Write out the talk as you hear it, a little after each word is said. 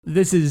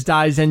This is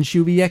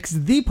Daizenshu EX,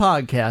 the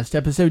podcast,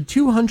 episode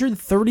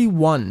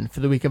 231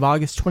 for the week of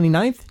August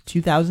 29th,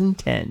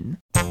 2010.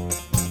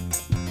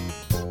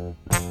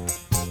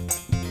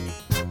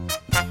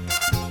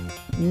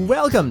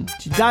 Welcome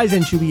to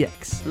Daizenshu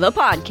EX, the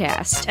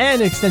podcast,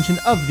 an extension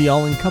of the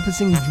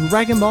all-encompassing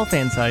Dragon Ball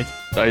fan site.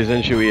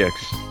 Daizenshu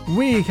EX.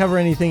 We cover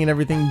anything and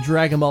everything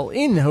Dragon Ball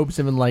in hopes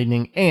of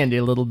enlightening and a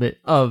little bit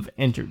of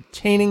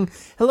entertaining.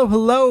 Hello,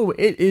 hello,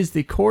 it is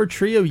the core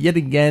trio yet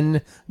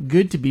again.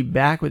 Good to be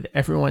back with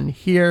everyone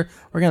here.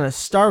 We're going to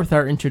start with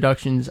our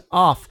introductions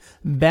off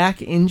back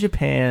in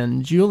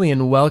Japan.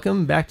 Julian,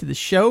 welcome back to the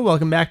show.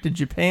 Welcome back to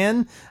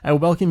Japan. I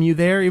welcome you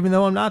there even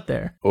though I'm not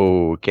there.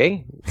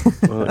 Okay.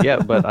 Well, yeah,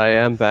 but I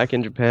am back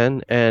in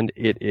Japan and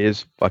it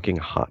is fucking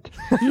hot.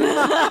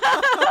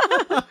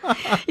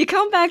 You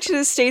come back to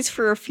the States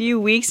for a few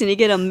weeks and you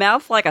get a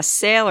mouth like a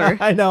sailor.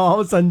 I know, all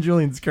of a sudden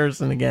Julian's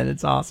cursing again.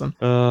 It's awesome.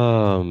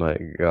 Oh my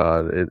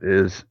god, it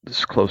is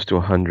close to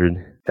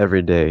 100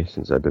 every day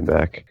since I've been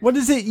back. What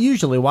is it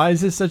usually? Why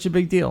is this such a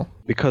big deal?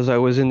 Because I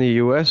was in the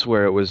US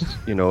where it was,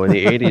 in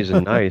the 80s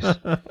and nice.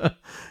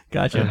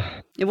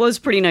 Gotcha. It was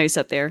pretty nice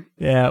up there.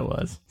 Yeah, it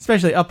was.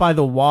 Especially up by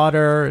the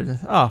water.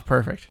 Oh,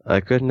 perfect. I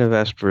couldn't have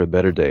asked for a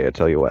better day, I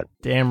tell you what.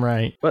 Damn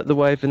right. But the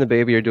wife and the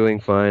baby are doing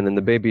fine, and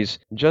the baby's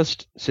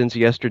just since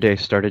yesterday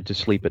started to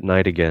sleep at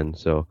night again,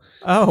 so...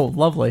 Oh,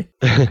 lovely.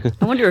 I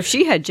wonder if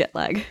she had jet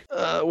lag.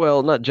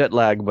 Well, not jet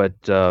lag, but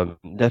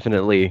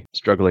definitely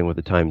struggling with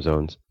the time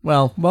zones.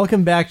 Well,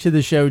 welcome back to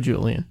the show,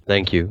 Julian.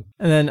 Thank you.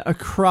 And then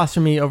across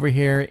from me over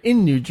here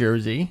in New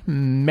Jersey,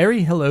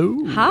 Mary,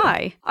 hello.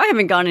 Hi. I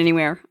haven't gone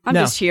anywhere. I'm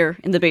just here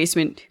in the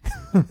basement.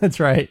 That's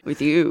right.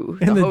 With you,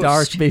 in the host.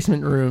 dark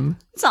basement room.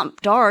 It's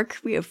not dark.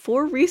 We have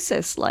 4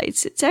 recess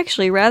lights. It's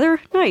actually rather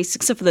nice,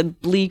 except for the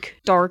bleak,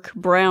 dark,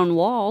 brown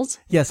walls.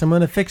 Yes, I'm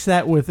going to fix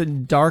that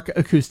with dark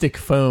acoustic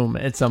foam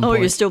at some point. Oh,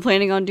 you're still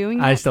planning on doing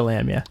that? I still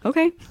am, yeah.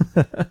 Okay.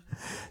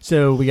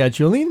 So we got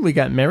Julian, we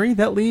got Mary.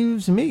 That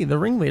leaves me, the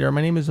ringleader.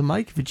 My name is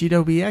Mike,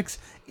 Vegito BX.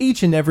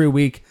 Each and every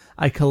week,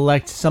 I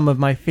collect some of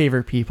my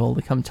favorite people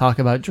to come talk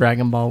about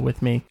Dragon Ball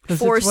with me. Because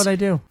that's what I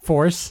do.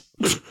 Force.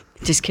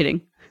 Just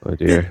kidding. Oh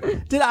dear.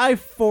 Did I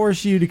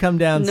force you to come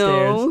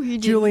downstairs? No, you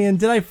didn't. Julian,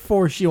 did I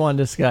force you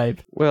onto Skype?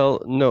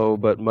 Well, no,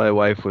 but my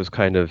wife was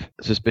kind of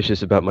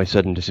suspicious about my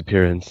sudden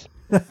disappearance.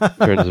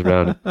 Turns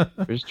around.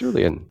 Where's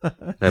Julian?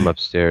 I'm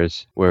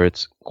upstairs where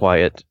it's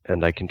quiet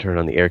and I can turn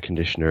on the air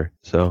conditioner.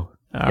 So...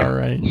 All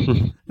right.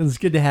 It's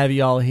good to have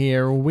you all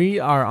here. We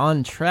are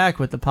on track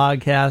with the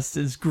podcast.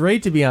 It's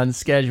great to be on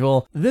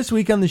schedule. This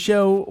week on the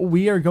show,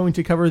 we are going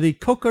to cover the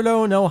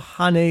Kokoro no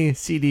Hane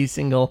CD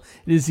single.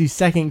 It is the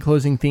second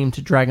closing theme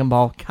to Dragon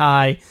Ball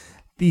Kai.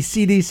 The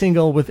CD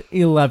single with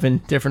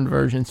 11 different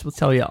versions. We'll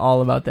tell you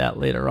all about that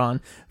later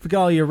on. We've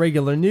got all your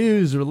regular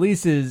news,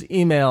 releases,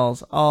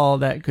 emails, all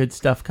that good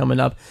stuff coming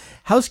up.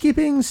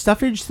 Housekeeping,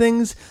 stuffage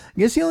things. I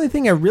guess the only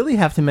thing I really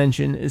have to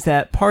mention is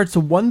that parts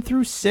 1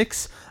 through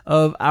 6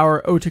 of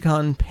our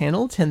Otakon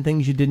panel, 10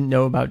 Things You Didn't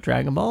Know About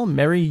Dragon Ball.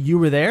 Mary, you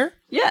were there?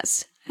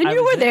 Yes. And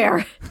you were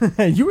there.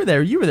 You were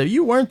there.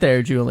 You weren't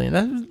there, Julian.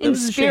 That In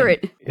was a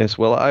spirit. shame. Yes,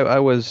 well, I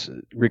was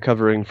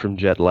recovering from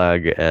jet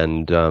lag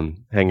and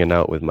hanging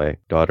out with my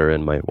daughter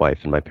and my wife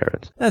and my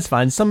parents. That's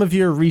fine. Some of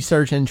your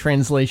research and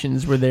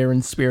translations were there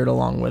in spirit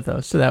along with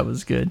us, so that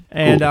was good.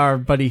 And our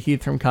buddy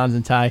Heath from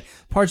Kanzentai.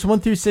 Parts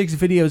 1 through 6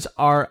 videos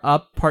are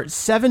up. Part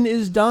 7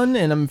 is done,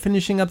 and I'm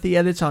finishing up the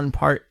edits on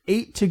Part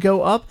 8 to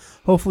go up.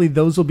 Hopefully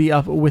those will be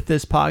up with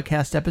this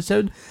podcast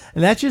episode.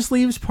 And that just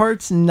leaves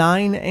Parts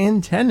 9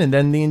 and 10, and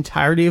then the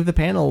entirety of the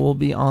panel will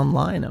be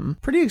online. I'm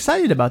pretty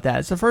excited about that.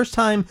 It's the first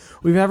time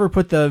we've ever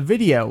put the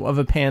video of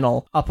a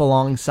panel up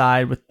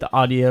alongside with the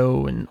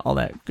audio and all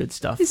that good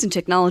stuff. Isn't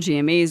technology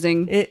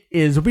amazing? It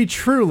is. We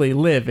truly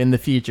live in the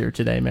future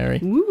today, Mary.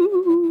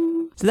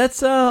 Woo. So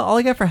that's all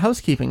I got for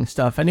housekeeping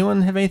stuff.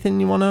 Anyone have anything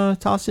you want to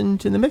toss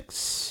into the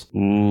mix?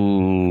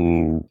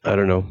 I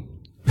don't know.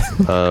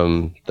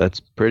 That's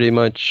pretty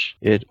much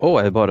it. Oh,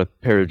 I bought a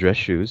pair of dress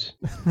shoes.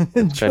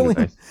 Julian,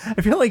 nice.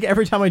 I feel like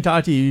every time I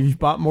talk to you, you've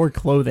bought more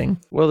clothing.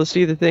 Well, the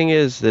thing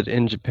is that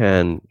in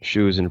Japan,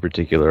 shoes in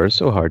particular are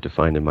so hard to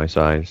find in my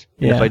size.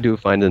 And Yeah. if I do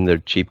find them, they're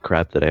cheap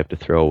crap that I have to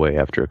throw away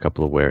after a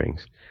couple of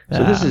wearings.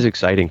 So this is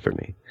exciting for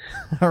me.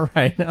 All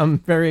right. I'm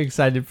very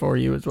excited for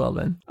you as well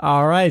then.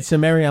 All right. So,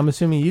 Mary, I'm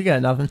assuming you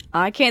got nothing.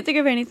 I can't think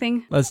of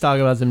anything. Let's talk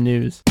about some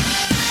news.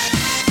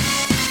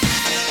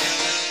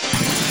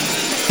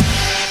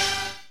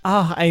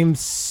 I am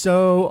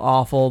so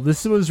awful.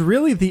 This was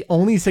really the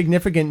only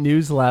significant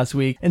news last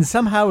week, and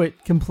somehow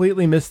it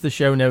completely missed the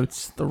show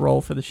notes, the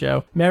role for the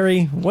show.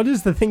 Mary, what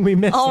is the thing we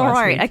missed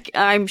last week?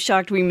 I'm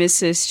shocked we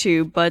missed this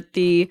too, but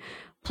the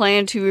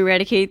plan to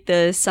eradicate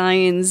the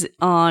Saiyans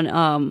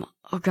on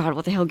Oh God,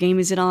 what the hell game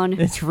is it on?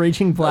 It's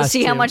Raging Blast.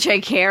 See 2. how much I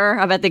care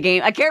about the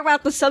game. I care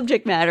about the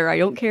subject matter. I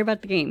don't care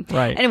about the game.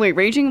 Right. Anyway,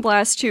 Raging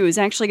Blast 2 is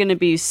actually going to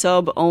be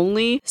sub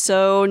only,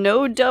 so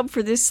no dub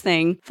for this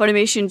thing.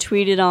 Funimation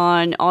tweeted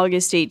on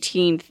August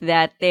 18th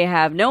that they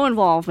have no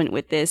involvement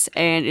with this,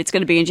 and it's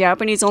going to be in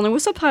Japanese only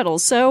with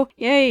subtitles. So,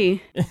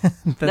 yay.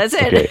 That's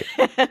it.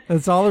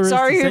 That's all there is.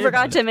 Sorry to say we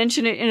forgot about to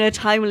mention it in a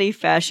timely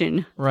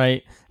fashion.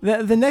 Right.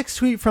 The next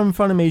tweet from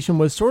Funimation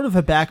was sort of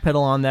a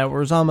backpedal on that, where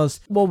it was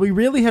almost, well, we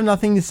really have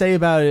nothing to say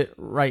about it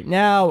right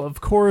now.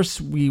 Of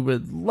course, we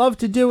would love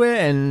to do it,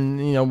 and,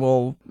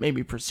 we'll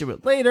maybe pursue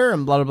it later,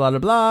 and blah, blah, blah, blah,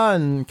 blah,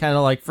 and kind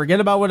of like forget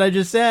about what I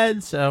just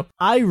said. So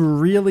I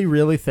really,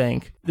 really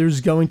think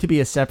there's going to be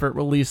a separate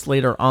release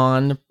later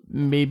on,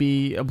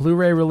 maybe a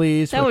Blu-ray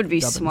release. That would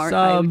be smart,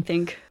 I would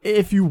think.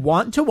 If you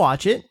want to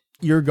watch it,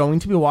 you're going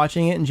to be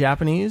watching it in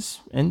Japanese.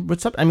 And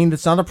what's up? I mean,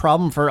 that's not a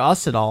problem for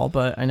us at all,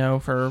 but I know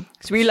for...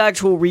 Because we like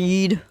to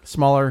read.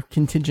 Smaller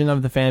contingent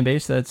of the fan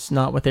base, that's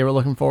not what they were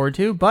looking forward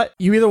to. But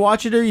you either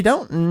watch it or you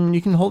don't, and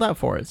you can hold out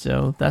for it.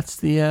 So that's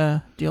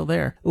the deal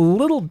there. A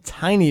little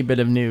tiny bit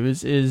of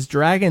news is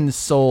Dragon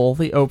Soul,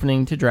 the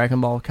opening to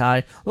Dragon Ball Kai.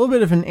 A little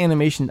bit of an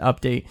animation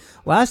update.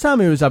 Last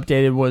time it was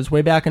updated was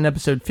way back in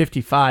episode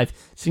 55.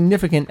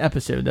 Significant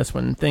episode. That's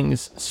when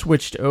things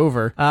switched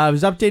over. It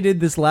was updated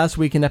this last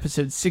week in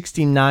episode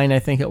 69, I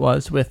think it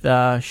was, with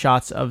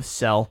shots of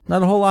Cell.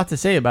 Not a whole lot to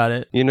say about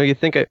it. You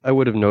think I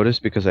would have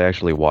noticed because I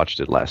actually watched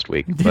it last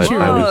week. Did you?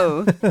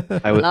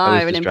 I was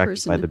Live and in distracted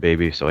person. by the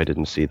baby, so I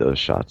didn't see those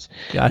shots.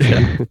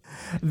 Gotcha.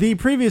 The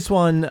previous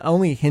one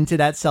only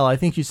hinted at Cell. I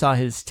think you saw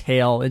his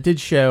tail. It did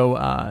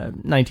show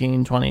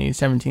 19, 20,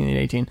 17, and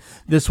 18.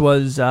 This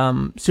was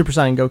Super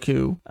Saiyan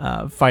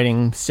Goku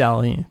fighting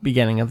Cell,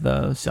 beginning of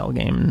the Cell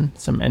game, and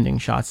some ending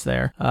shots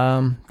there.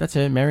 That's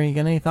it. Mary, you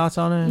got any thoughts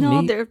on it?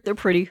 No, Neat? they're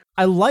pretty.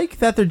 I like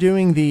that they're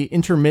doing the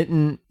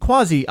intermittent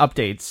quasi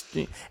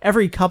updates.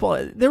 Every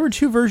couple, there were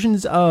two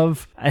versions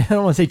of, I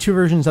don't want to say two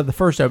versions of the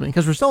first opening,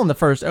 because we're still in the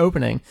first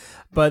opening,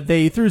 but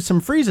they threw some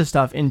Frieza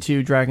stuff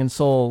into Dragon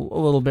Soul a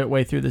little bit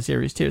way through the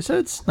series too, so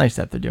it's nice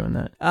that they're doing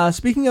that.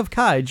 Speaking of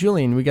Kai,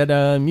 Julian, we got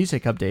a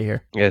music update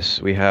here. Yes,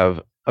 we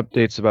have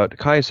updates about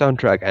Kai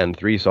soundtrack and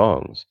 3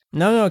 songs.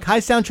 No, Kai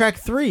soundtrack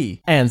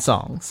 3 and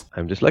songs.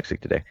 I'm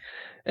dyslexic today.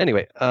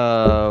 Anyway,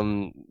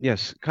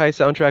 yes, Kai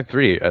soundtrack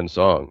 3 and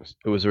songs.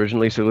 It was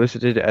originally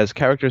solicited as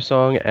character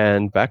song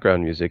and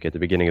background music at the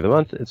beginning of the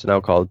month. It's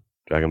now called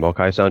Dragon Ball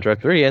Kai soundtrack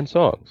 3 and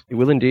songs. It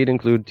will indeed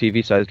include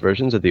TV-sized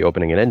versions of the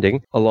opening and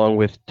ending, along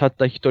with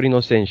Tatta Hitori no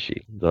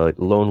Senshi, the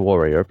lone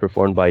warrior,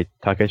 performed by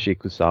Takeshi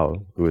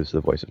Kusao, who is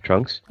the voice of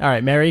Trunks. All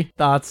right, Mary,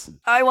 thoughts?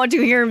 I want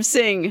to hear him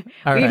sing.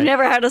 All We've right.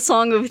 never had a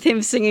song with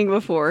him singing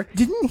before.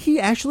 Didn't he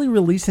actually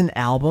release an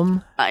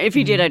album? If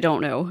he did, I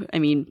don't know. I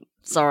mean,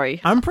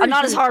 sorry. I'm pretty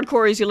not sure- as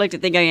hardcore as you like to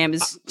think I am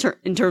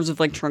in terms of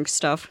like Trunks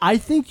stuff. I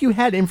think you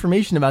had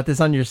information about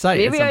this on your site.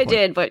 at Maybe some I point.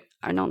 did, but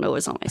I don't know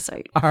what's on my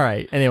site. All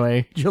right.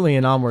 Anyway,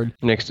 Julian, onward.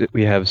 Next,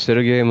 we have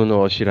Sergei no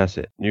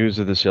Shirase, News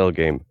of the Cell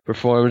Game,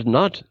 performed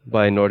not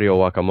by Norio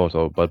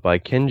Wakamoto, but by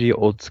Kenji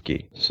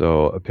Otsuki.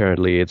 So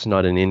apparently it's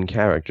not an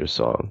in-character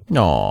song.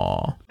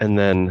 Aww. And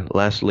then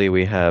lastly,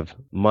 we have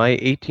My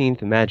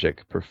 18th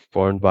Magic,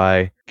 performed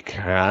by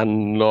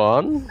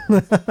Canon.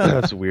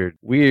 That's weird.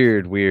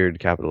 Weird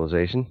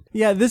capitalization.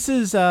 Yeah, this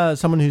is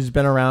someone who's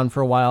been around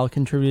for a while,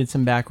 contributed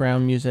some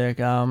background music,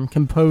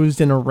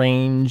 composed and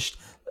arranged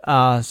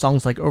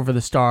songs like Over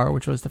the Star,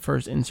 which was the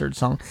first insert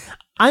song.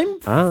 I'm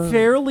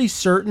fairly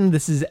certain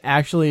this is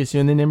actually a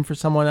pseudonym for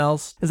someone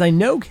else, as I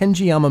know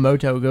Kenji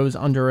Yamamoto goes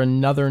under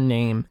another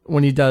name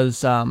when he does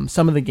some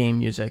of the game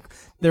music.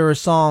 There are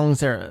songs,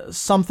 there are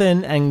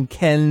something and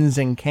Ken's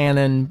and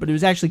Canon, but it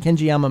was actually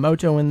Kenji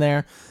Yamamoto in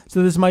there,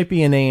 so this might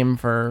be a name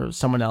for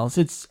someone else.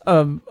 It's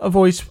a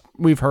voice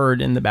we've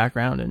heard in the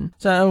background, and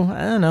so,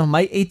 I don't know,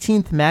 My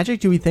 18th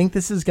Magic, do we think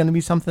this is going to be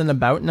something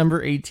about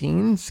number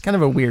 18? It's kind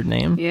of a weird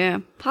name. Yeah,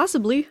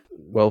 possibly.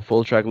 Well,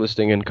 full track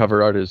listing and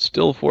cover art is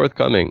still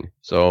forthcoming,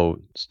 so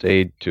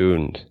stay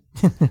tuned.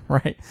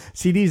 Right.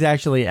 CD's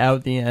actually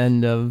out the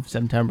end of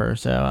September,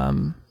 so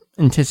I'm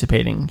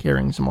anticipating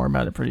hearing some more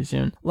about it pretty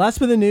soon. Last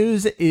bit of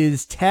news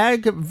is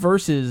Tag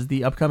Versus,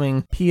 the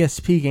upcoming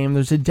PSP game.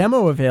 There's a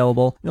demo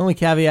available. The only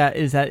caveat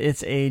is that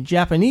it's a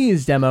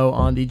Japanese demo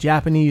on the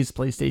Japanese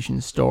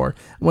PlayStation Store.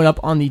 It went up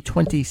on the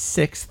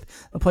 26th.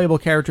 The playable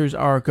characters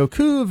are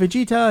Goku,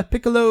 Vegeta,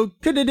 Piccolo,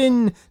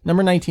 Kuririn,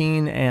 number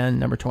 19, and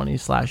number 20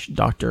 /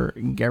 Dr.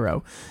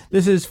 Gero.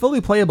 This is fully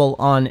playable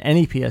on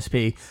any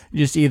PSP. You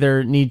just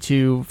either need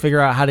to figure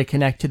out how to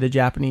connect to the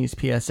Japanese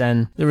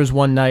PSN. There was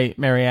one night,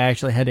 Mary, I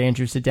actually had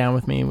Andrew sit down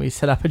with me and we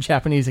set up a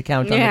Japanese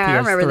account on the PS3. I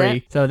remember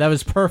that. So that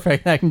was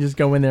perfect. I can just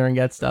go in there and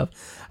get stuff.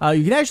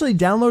 You can actually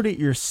download it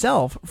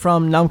yourself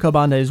from Namco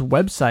Bandai's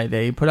website.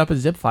 They put up a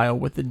zip file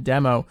with the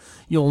demo.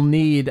 You'll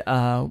need...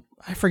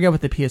 I forget what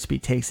the PSP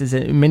takes. Is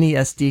it a mini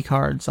SD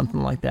card,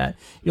 something like that?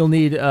 You'll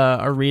need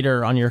a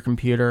reader on your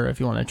computer if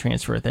you want to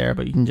transfer it there,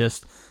 but you can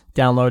just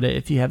download it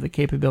if you have the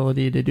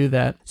capability to do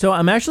that. So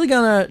I'm actually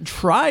going to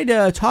try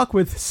to talk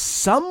with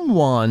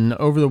someone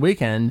over the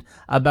weekend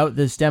about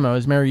this demo.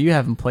 As Mary, you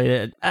haven't played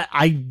it.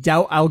 I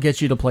doubt I'll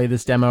get you to play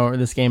this demo or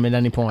this game at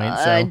any point.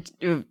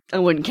 So. I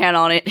wouldn't count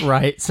on it.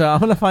 Right. So I'm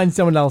going to find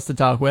someone else to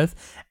talk with.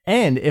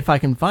 And if I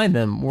can find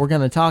them, we're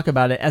going to talk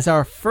about it as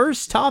our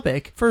first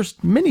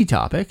mini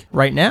topic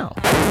right now.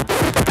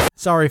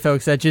 Sorry,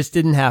 folks, that just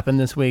didn't happen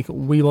this week.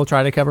 We will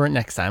try to cover it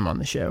next time on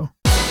the show.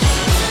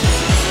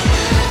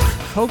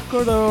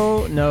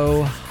 Kokoro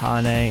no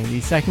Hane, the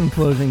second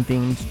closing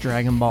theme to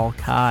Dragon Ball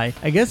Kai.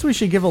 I guess we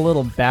should give a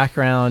little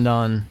background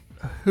on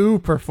who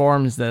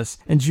performs this.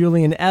 And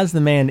Julian, as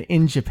the man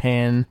in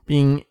Japan,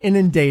 being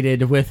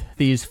inundated with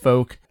these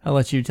folk, I'll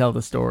let you tell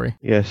the story.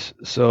 Yes,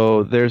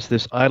 so there's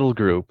this idol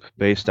group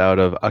based out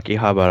of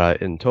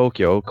Akihabara in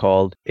Tokyo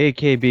called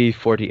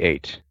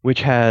AKB48,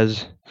 which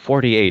has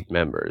 48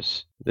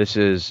 members. This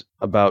is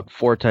about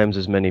 4 times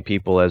as many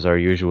people as are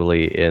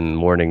usually in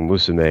Morning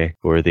Musume,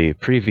 who are the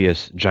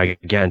previous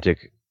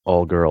gigantic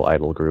all-girl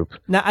idol group.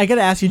 Now, I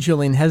gotta ask you,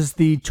 Julian, has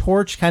the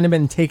torch kind of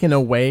been taken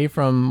away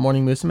from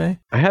Morning Musume?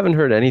 I haven't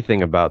heard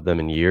anything about them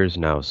in years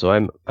now, so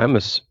I'm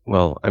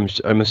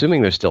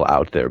assuming they're still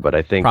out there, but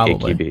I think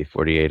Probably.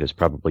 AKB48 has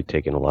probably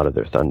taken a lot of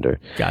their thunder.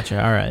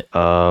 Gotcha. All right.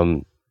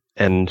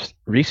 And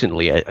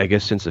recently, I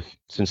guess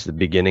since the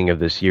beginning of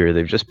this year,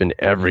 they've just been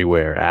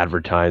everywhere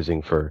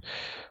advertising for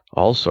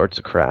all sorts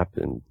of crap.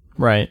 And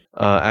right.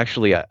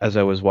 Actually, as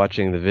I was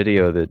watching the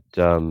video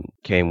that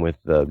came with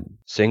the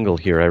single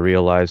here, I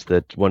realized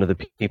that one of the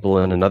people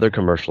in another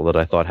commercial that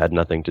I thought had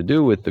nothing to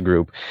do with the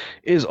group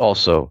is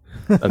also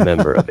a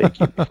member of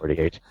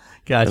AKB48.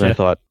 Gotcha. And I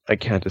thought, I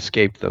can't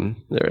escape them.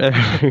 They're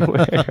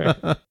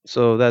everywhere.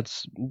 So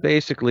that's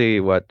basically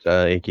what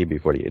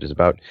AKB48 is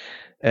about.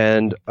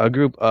 And a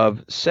group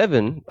of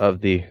 7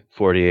 of the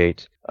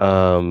 48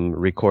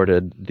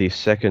 recorded the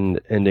second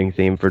ending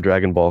theme for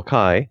Dragon Ball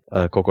Kai,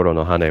 Kokoro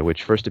no Hane,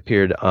 which first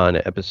appeared on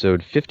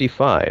episode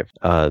 55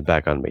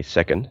 back on May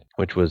 2nd,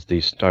 which was the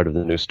start of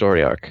the new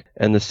story arc.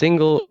 And the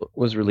single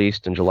was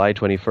released on July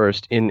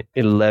 21st in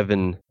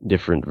 11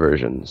 different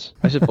versions.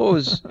 I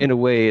suppose, in a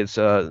way, it's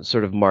a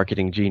sort of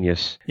marketing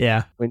genius.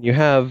 Yeah. When you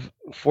have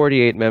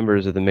 48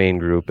 members of the main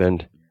group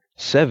and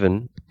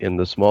 7 in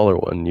the smaller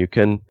one, you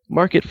can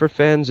market for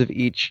fans of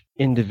each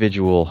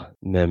individual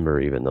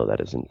member, even though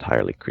that is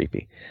entirely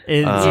creepy.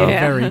 It's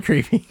very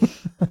creepy.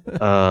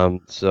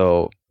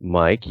 So,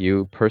 Mike,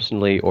 you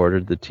personally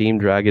ordered the Team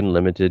Dragon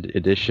Limited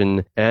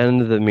Edition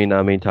and the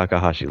Minami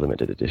Takahashi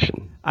Limited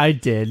Edition. I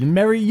did.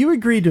 Mary, you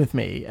agreed with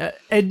me.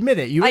 Admit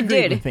it, you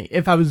agreed with me.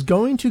 If I was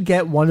going to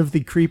get one of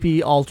the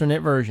creepy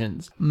alternate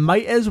versions,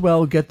 might as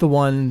well get the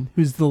one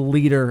who's the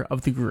leader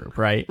of the group,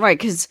 right? Right,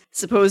 because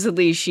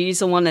supposedly she's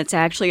the one that's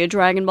actually a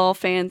Dragon Ball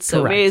fan,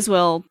 so Correct. may as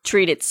well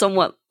treat it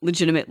somewhat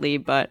legitimately,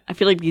 but I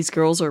feel like these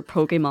girls are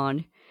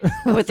Pokemon.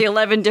 With the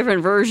 11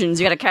 different versions,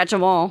 you gotta catch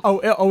them all.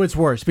 Oh, it's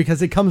worse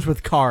because it comes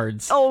with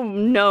cards. Oh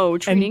no,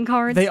 trading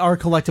cards? They are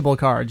collectible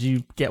cards.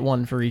 You get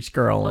one for each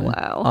girl and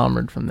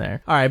onward from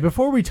there. All right,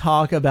 before we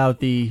talk about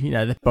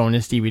the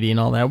bonus DVD and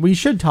all that, we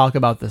should talk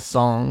about the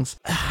songs.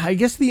 I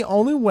guess the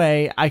only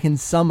way I can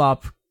sum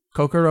up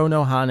Kokoro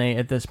no Hane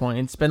at this point,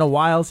 it's been a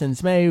while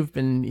since May, we've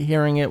been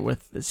hearing it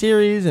with the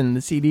series and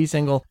the CD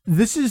single.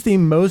 This is the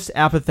most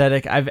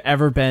apathetic I've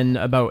ever been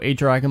about a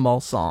Dragon Ball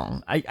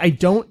song. I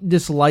don't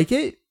dislike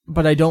it,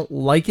 but I don't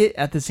like it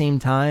at the same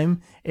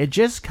time. It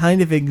just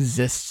kind of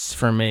exists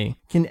for me.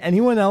 Can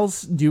anyone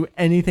else do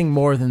anything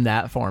more than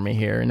that for me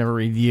here in a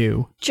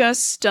review?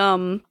 Just,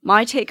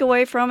 my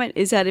takeaway from it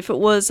is that if it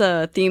was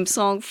a theme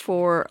song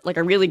for, like,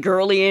 a really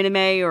girly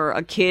anime or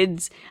a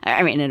kid's,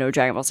 I mean, I know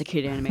Dragon Ball's a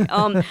kid anime,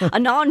 a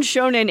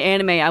non-shonen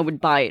anime, I would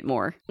buy it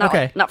more.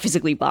 Not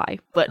physically buy,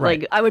 but,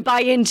 Right. like, I would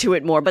buy into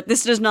it more, but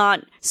this does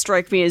not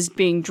strike me as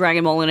being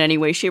Dragon Ball in any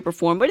way, shape, or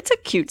form, but it's a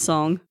cute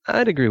song.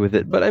 I'd agree with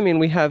it, but I mean,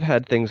 we have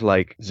had things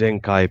like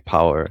Zenkai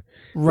Power.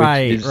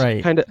 Right.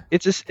 Kinda,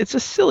 it's a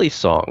silly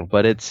song,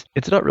 but it's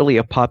not really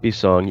a poppy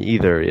song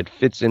either. It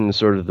fits in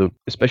sort of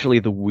especially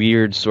the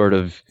weird sort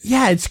of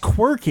it's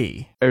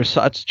quirky.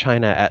 ersatz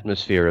China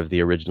atmosphere of the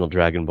original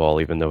Dragon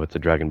Ball, even though it's a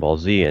Dragon Ball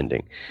Z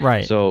ending.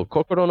 Right. So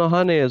Kokoro no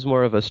Hane is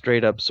more of a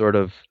straight up sort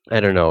of, I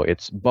don't know,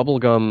 it's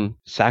bubblegum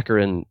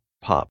saccharine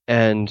pop.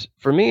 And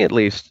for me at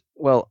least,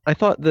 well, I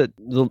thought that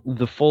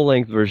the full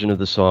length version of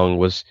the song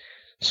was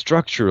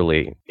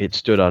structurally, it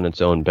stood on its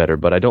own better,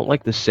 but I don't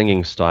like the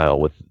singing style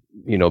with,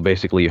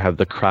 basically you have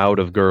the crowd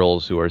of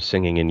girls who are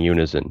singing in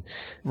unison.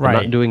 Right.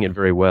 They're not doing it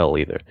very well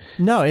either.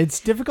 No, it's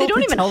difficult They don't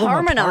to even tell them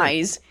apart.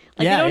 harmonize.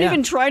 Like, they don't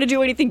even try to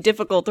do anything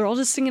difficult. They're all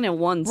just singing at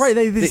once. Right,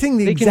 they sing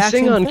the they exact can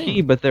sing same on thing.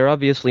 key, but they're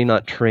obviously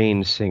not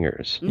trained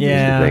singers.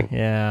 Yeah, Here's the thing.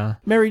 yeah.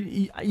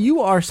 Mary,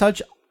 you are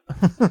such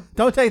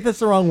don't take this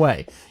the wrong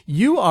way.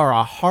 You are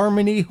a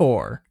harmony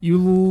whore. You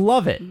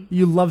love it.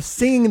 You love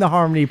singing the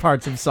harmony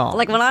parts of songs.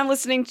 Like when I'm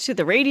listening to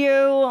the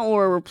radio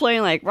or we're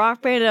playing like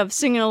Rock Band and I'm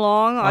singing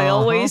along, I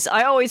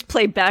always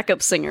play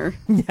backup singer.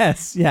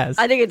 Yes.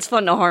 I think it's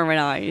fun to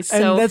harmonize.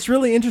 And that's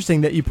really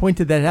interesting that you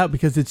pointed that out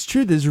because it's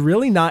true. There's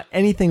really not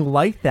anything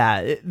like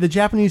that. The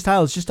Japanese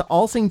style is just to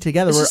all sing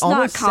together. It's where just it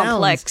almost not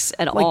complex sounds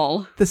at like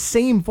all. The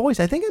same voice.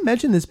 I think I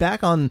mentioned this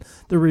back on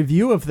the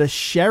review of the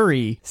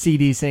Sherry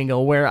CD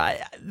single, where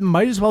I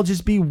might as well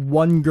just be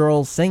one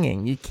girl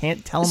singing. You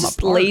can't tell them It's just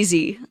apart.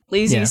 lazy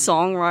Yeah.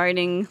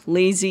 songwriting,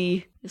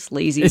 just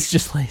lazy. It's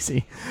just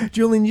lazy.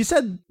 Julian, you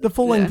said the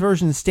full-length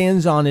version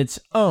stands on its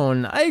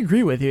own. I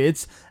agree with you.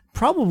 It's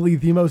probably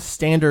the most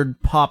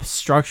standard pop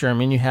structure. I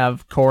mean, you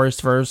have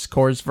chorus, verse,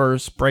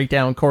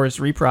 breakdown, chorus,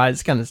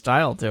 reprise kind of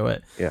style to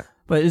it. Yeah.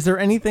 But is there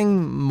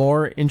anything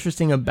more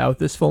interesting about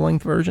this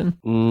full-length version?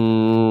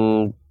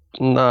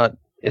 Not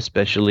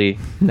especially.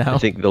 No. I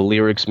think the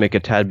lyrics make a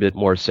tad bit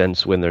more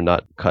sense when they're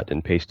not cut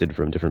and pasted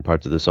from different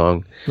parts of the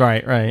song.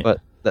 Right. But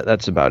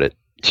that's about it.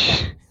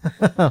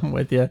 I'm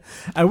with you.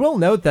 I will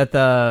note that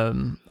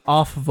the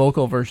off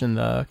vocal version,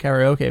 the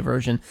karaoke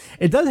version,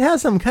 it does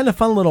have some kind of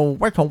fun little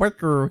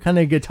worker kind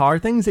of guitar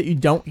things that you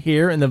don't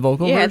hear in the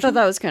vocal version. I thought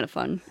that was kind of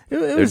fun.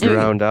 They're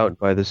drowned out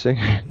by the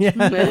singer. Yeah.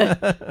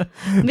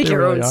 Make your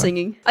really own are.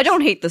 singing. I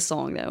don't hate the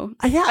song though.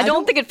 Yeah, I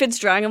don't think it fits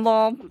Dragon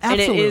Ball, and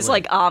it is Absolutely.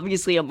 like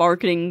obviously a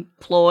marketing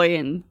ploy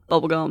and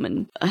bubblegum,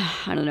 and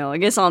I don't know. I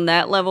guess on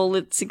that level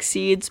it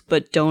succeeds,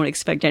 but don't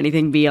expect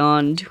anything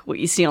beyond what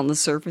you see on the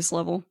surface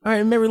level. All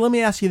right, Mary, let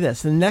me ask you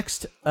this. The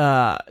next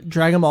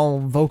Dragon Ball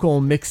vocal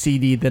mix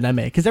CD that I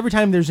make, because every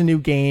time there's a new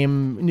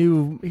game,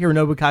 new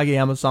Hironobu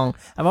Kageyama song,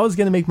 I'm always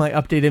going to make my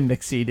updated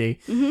mix CD.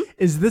 Mm-hmm.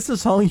 Is this a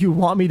song you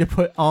want me to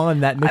put on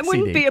that mix I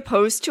wouldn't CD? be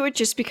opposed to it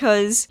just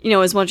because,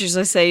 as much as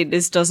I say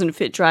this doesn't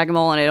fit Dragon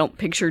Ball and I don't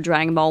picture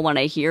Dragon Ball when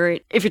I hear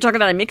it, if you're talking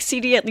about a mix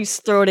CD, at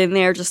least throw it in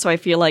there just so I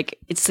feel like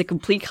it's the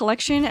complete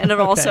collection. And it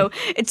also,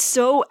 it's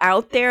so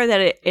out there that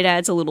it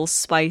adds a little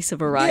spice of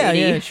variety.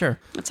 Yeah, sure.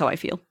 That's how I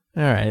feel.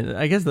 All right,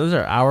 I guess those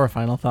are our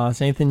final thoughts.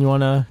 Anything you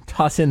want to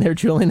toss in there,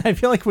 Julian? I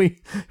feel like we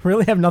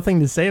really have nothing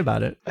to say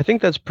about it. I think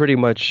that's pretty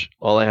much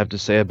all I have to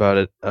say about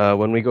it.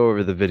 When we go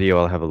over the video,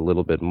 I'll have a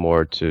little bit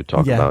more to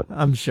talk about.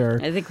 I'm sure.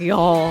 I think we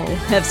all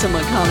have some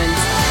comments.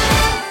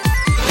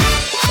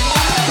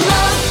 もっ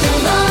と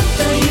もっ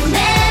と夢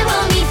を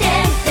見て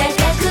高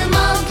くも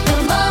っと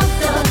もっ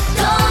と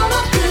遠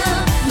く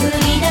無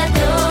理だと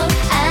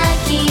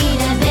諦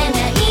めな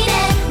いで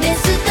ベ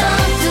スト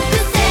尽く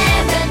せ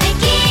ばで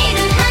き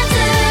るはず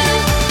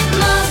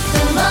もっ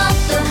ともっ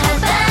と羽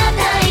ば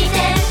たいて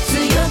強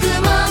く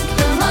もっ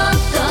ともっ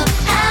と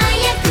早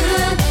く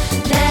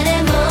誰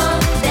も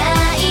第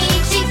一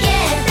形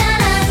た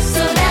ら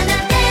空だ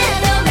って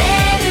飛べ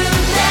るん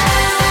だ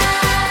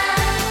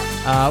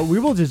We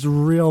will just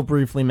real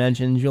briefly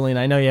mention, Julian,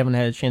 I know you haven't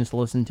had a chance to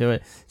listen to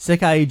it,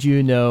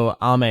 Sekaiju no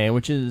Ame,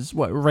 which is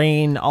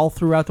rain all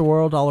throughout the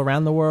world, all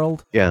around the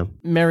world. Yeah.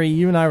 Mary,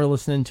 you and I were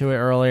listening to it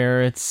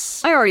earlier.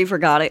 I already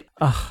forgot it.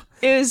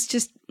 It was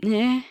just,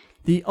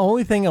 The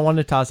only thing I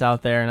wanted to toss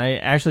out there, and I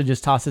actually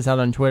just tossed this out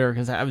on Twitter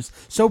because I was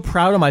so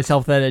proud of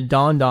myself that it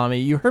dawned on me.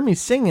 You heard me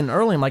singing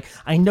early. I'm like,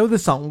 I know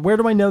this song. Where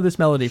do I know this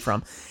melody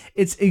from?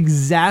 It's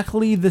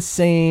exactly the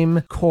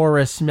same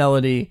chorus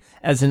melody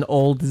as an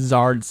old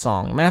Zard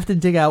song. I'm going to have to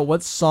dig out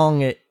what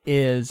song it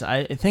is.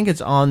 I think it's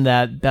on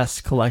that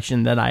best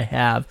collection that I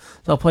have.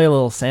 So I'll play a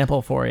little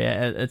sample for you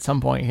at some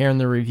point here in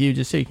the review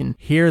just so you can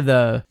hear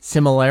the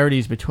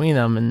similarities between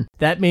them. And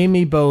that made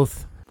me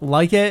both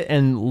like it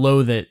and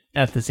loathe it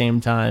at the same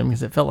time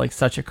because it felt like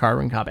such a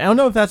carbon copy. I don't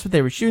know if that's what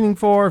they were shooting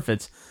for, if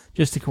it's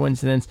just a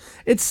coincidence.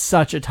 It's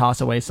such a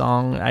toss-away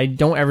song. I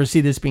don't ever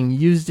see this being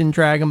used in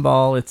Dragon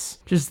Ball. It's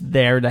just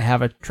there to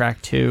have a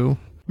track 2.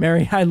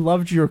 Mary, I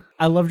loved your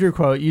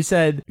quote. You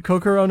said,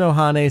 Kokoro no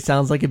Hane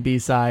sounds like a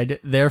B-side,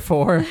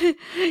 therefore...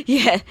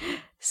 yeah.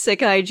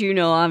 Sekaiju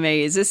no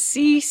Ame is a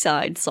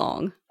seaside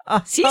song.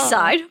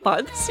 Seaside?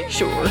 By the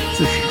seashore.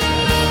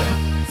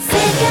 世界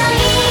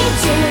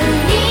中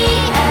に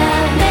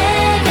雨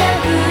が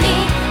降り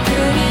栗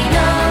の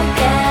果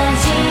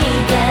実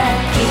が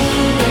消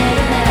える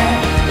なら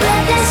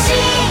私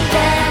た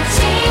ち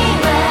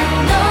は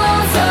望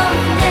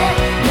んで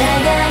長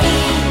い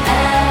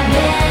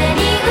雨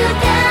に打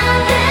た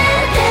れ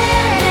て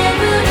眠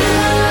る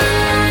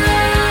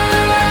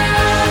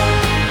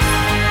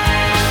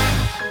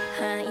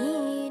灰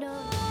色こ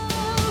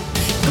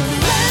の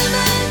まま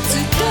ず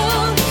っと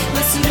忘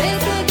れ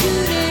てく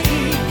れ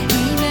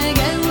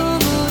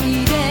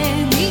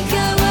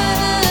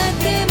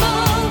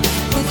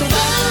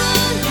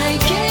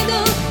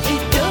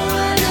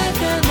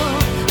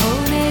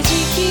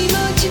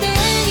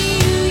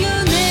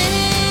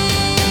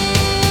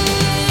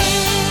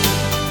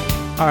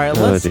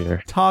let's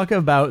dear. talk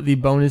about the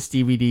bonus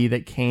DVD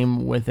that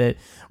came with it.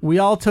 We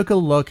all took a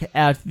look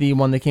at the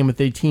one that came with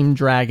the Team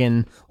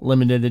Dragon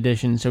limited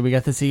edition, so we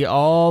got to see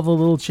all the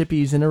little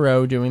chippies in a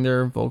row doing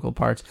their vocal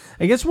parts.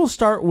 I guess we'll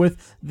start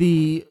with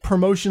the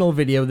promotional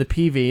video, the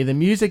PV, the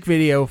music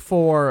video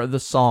for the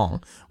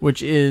song,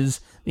 which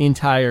is the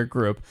entire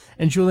group.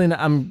 And Julian,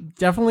 I'm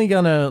definitely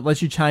gonna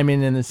let you chime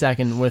in a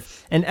second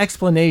with an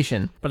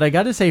explanation, but I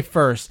gotta say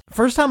first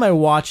time I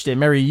watched it,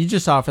 Mary, you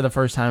just saw it for the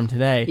first time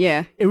today.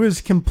 Yeah. It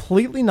was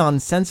completely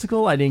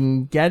nonsensical. I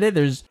didn't get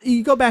it.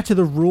 You go back to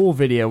the Rule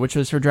video, which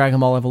was for Dragon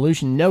Ball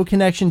Evolution. No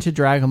connection to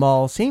Dragon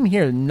Ball. Same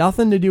here.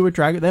 Nothing to do with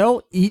Dragon. They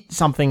all eat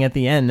something at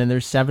the end, and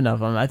there's 7 of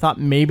them. I thought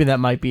maybe that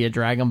might be a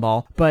Dragon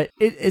Ball, but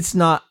it's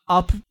not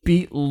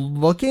upbeat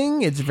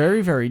looking. It's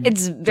very, very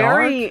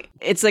dark.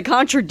 It's a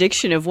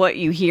contradiction of what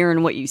you hear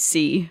and what you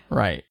see.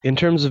 Right. In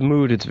terms of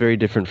mood, it's very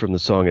different from the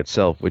song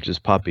itself, which is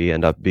poppy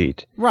and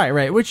upbeat.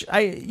 Right. Which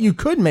you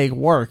could make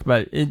work,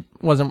 but it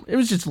wasn't. It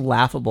was just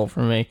laughable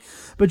for me.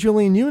 But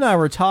Julian, you and I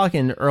were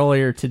talking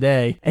earlier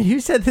today, and you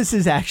said this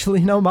is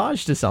actually an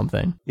homage to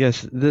something.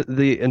 Yes,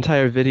 the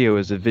entire video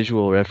is a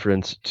visual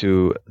reference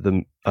to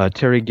the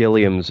Terry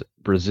Gilliam's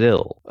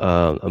Brazil,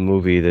 a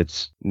movie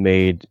that's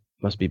made.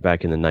 Must be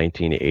back in the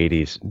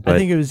 1980s. But I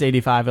think it was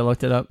 85. I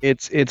looked it up.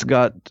 It's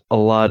got a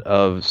lot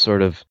of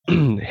sort of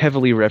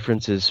heavily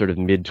references, sort of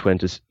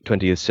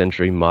mid-20th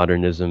century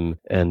modernism,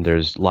 and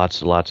there's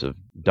lots and lots of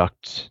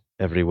ducts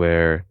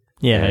everywhere.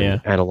 Yeah.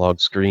 Analog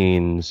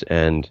screens,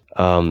 and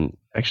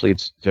actually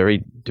it's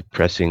very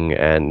depressing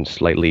and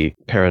slightly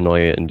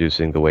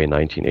paranoia-inducing the way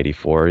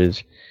 1984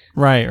 is.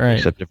 Right.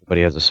 Except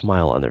everybody has a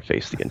smile on their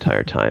face the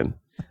entire time.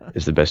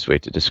 Is the best way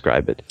to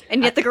describe it.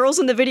 And yet the girls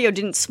in the video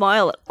didn't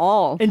smile at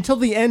all. Until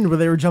the end where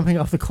they were jumping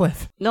off the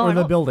cliff or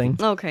the building.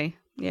 Okay,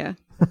 yeah.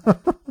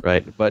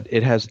 Right, but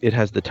it has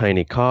the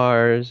tiny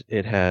cars.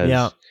 It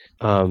has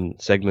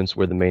segments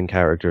where the main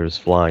character is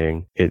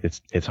flying.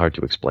 It's hard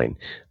to explain.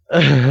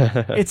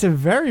 It's a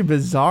very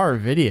bizarre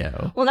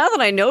video. Well, now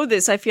that I know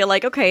this, I feel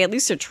like, okay, at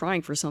least they're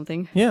trying for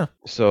something. Yeah.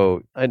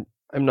 So I'm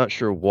not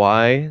sure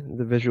why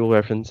the visual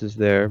reference is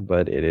there,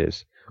 but it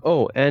is.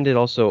 Oh, and it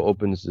also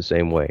opens the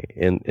same way.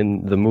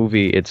 In the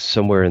movie, it's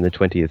somewhere in the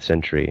 20th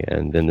century,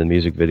 and in the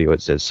music video,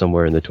 it says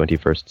somewhere in the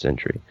 21st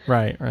century.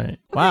 Right.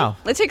 Wow.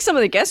 Let's take some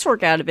of the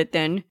guesswork out of it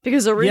then,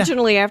 because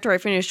originally, after I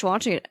finished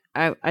watching it,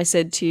 I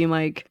said to you,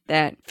 Mike,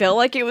 that felt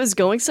like it was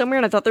going somewhere,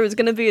 and I thought there was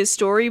going to be a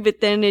story, but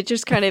then it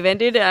just kind of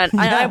ended, and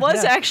I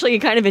was actually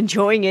kind of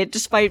enjoying it,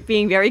 despite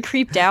being very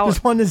creeped out.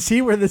 Just wanted to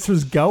see where this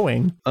was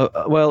going.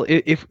 Well,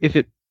 if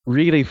it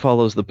really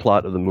follows the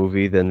plot of the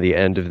movie, then the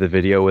end of the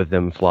video with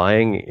them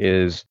flying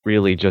is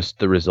really just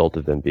the result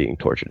of them being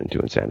tortured into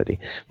insanity.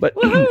 But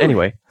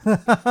anyway.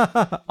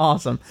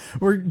 Awesome.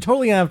 We're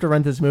totally going to have to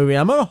rent this movie.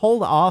 I'm going to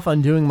hold off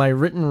on doing my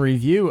written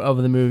review of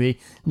the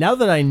movie. Now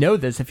that I know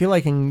this, I feel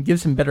like I can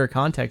give some better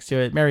context to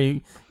it.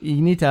 Mary,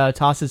 you need to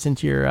toss this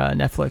into your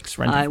Netflix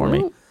rental for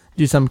me.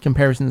 Do some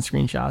comparison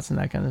screenshots and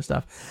that kind of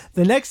stuff.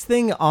 The next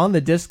thing on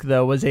the disc,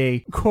 though, was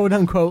a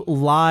quote-unquote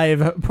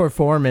live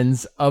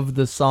performance of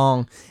the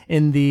song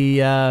in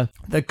the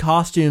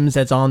costumes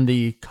that's on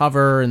the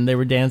cover, and they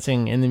were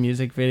dancing in the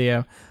music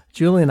video.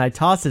 Julian, I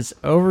toss this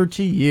over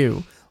to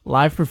you.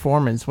 Live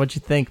performance. What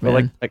you think, man?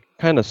 Well, I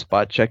kind of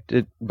spot checked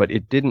it, but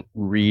it didn't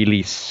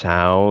really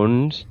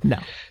sound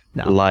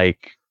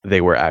like they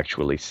were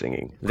actually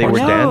singing. They were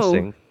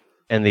dancing,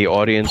 and the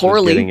audience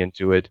was getting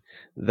into it.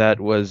 That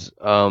was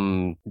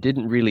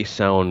didn't really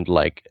sound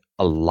like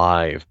a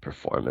live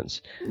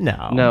performance.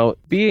 No. Now,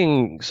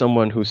 being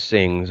someone who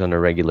sings on a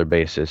regular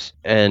basis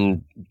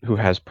and who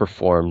has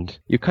performed,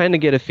 you kind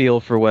of get a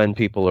feel for when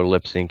people are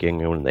lip syncing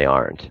and when they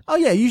aren't. Oh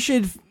yeah, you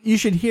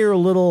should hear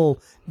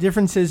little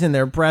differences in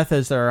their breath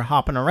as they're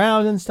hopping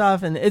around and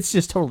stuff, and it's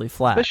just totally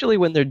flat. Especially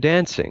when they're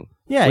dancing.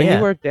 Yeah, when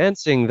you are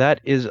dancing,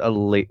 that is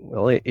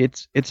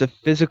it's a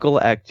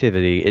physical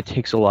activity. It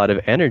takes a lot of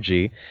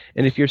energy,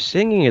 and if you're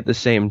singing at the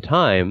same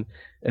time,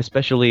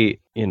 especially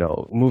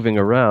moving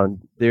around,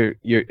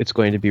 it's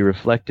going to be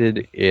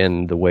reflected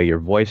in the way your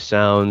voice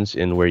sounds,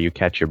 in where you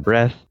catch your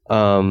breath,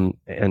 and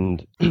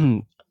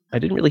I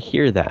didn't really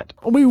hear that.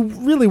 We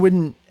really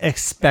wouldn't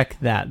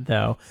expect that,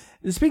 though.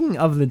 Speaking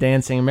of the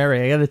dancing,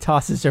 Mary, I gotta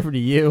toss this over to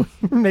you.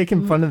 You're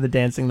making fun of the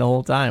dancing the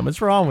whole time. What's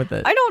wrong with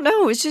it? I don't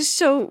know. It's just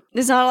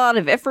there's not a lot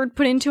of effort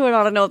put into it.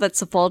 I don't know if that's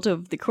the fault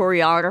of the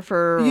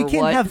choreographer You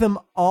can't have them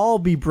all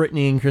be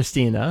Britney and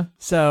Christina.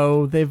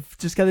 So they've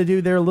just got to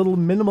do their little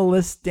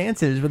minimalist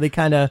dances where they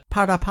kind of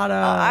pata.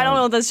 I don't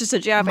know if that's just a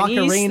Japanese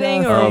Macarena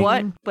thing or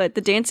what, but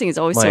the dancing is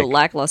always so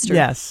lackluster.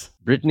 Yes.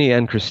 Brittany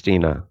and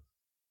Christina.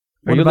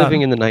 Are What you about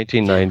living in the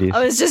 1990s?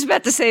 I was just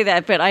about to say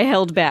that, but I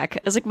held back.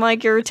 I was like,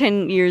 Mike, you're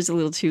 10 years a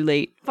little too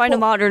late. Find a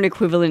modern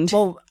equivalent.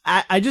 Well,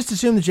 I just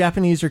assume the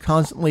Japanese are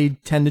constantly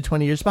 10 to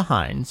 20 years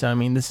behind. So, I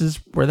mean, this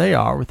is where they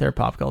are with their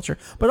pop culture.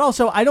 But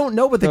also, I don't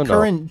know what the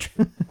current...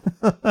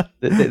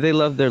 they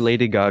love their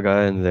Lady Gaga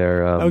and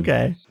their...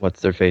 Okay.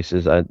 What's their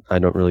faces? I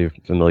don't really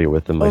familiar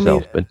with them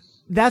myself, but...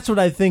 that's what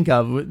I think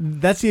of.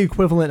 That's the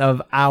equivalent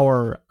of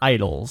our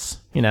idols,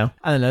 you know?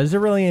 I don't know. Is there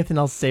really anything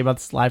else to say about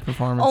this live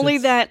performance? Only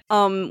that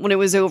when it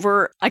was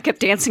over, I kept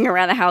dancing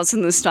around the house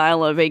in the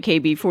style of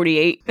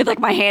AKB48 with like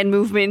my hand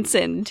movements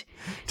and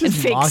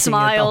fake mocking it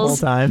smiles.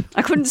 the whole time.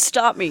 I couldn't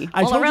stop me.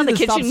 I All told around you the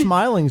to kitchen. stop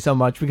smiling so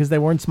much because they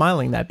weren't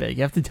smiling that big.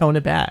 You have to tone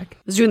it back.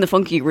 I was doing the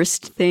funky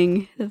wrist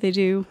thing that they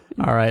do.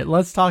 All right,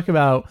 let's talk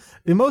about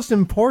the most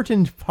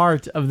important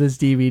part of this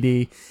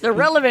DVD. The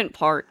relevant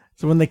part.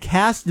 So when the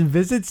cast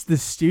visits the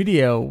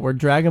studio where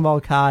Dragon Ball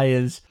Kai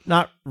is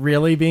not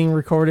really being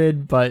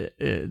recorded, but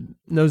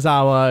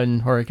Nozawa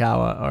and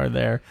Horikawa are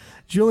there.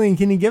 Julian,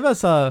 can you give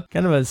us a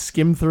kind of a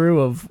skim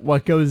through of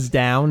what goes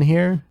down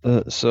here?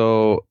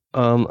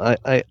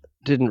 I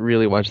didn't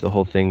really watch the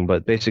whole thing,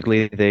 but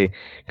basically they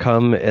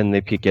come and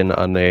they peek in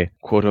on a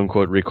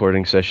quote-unquote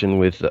recording session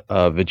with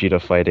Vegeta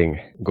fighting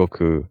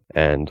Goku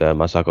and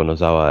Masako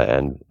Nozawa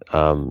and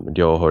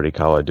Ryo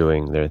Horikawa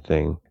doing their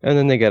thing. And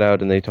then they get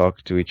out and they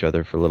talk to each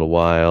other for a little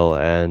while,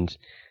 and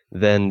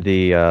then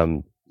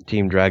the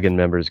Team Dragon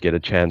members get a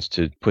chance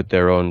to put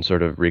their own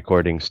sort of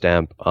recording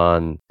stamp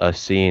on a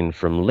scene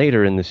from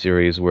later in the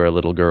series where a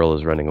little girl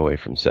is running away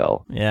from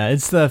Cell. Yeah,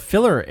 it's the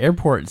filler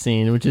airport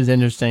scene, which is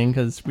interesting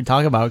because we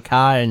talk about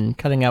Kai and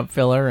cutting out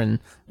filler and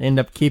they end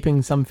up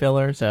keeping some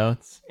filler, so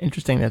it's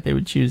interesting that they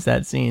would choose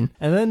that scene.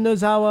 And then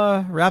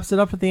Nozawa wraps it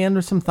up at the end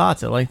with some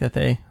thoughts. I like that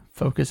they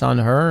focus on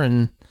her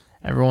and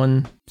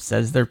everyone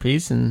says their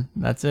piece and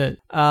that's it.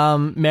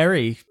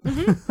 Mary,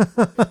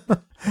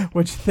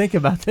 what'd you think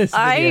about this video?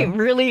 I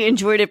really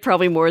enjoyed it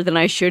probably more than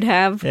I should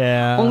have.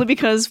 Yeah. Only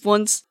because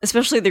once,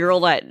 especially the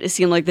girl that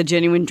seemed like the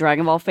genuine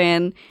Dragon Ball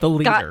fan, The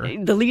leader.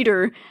 the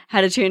leader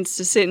had a chance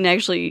to sit and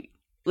actually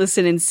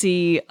listen and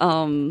see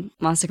Masako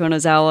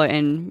Nozawa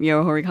and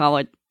Ryo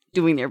Horikawa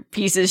doing their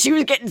pieces. She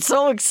was getting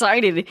so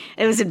excited.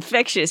 It was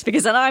infectious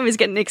because then I was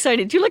getting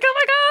excited too. Like, oh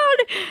my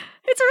god,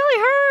 it's really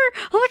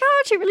her. Oh my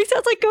god, she really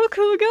sounds like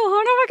Goku and Gohan.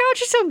 Oh my god,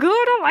 she's so good.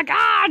 Oh my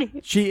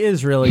god. She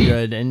is really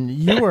good, and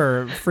you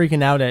were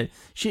freaking out at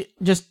she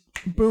just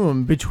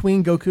boom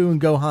between Goku and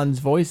Gohan's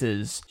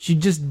voices. She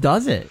just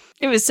does it.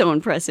 It was so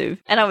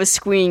impressive. And I was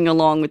squeeing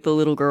along with the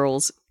little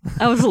girls.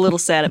 I was a little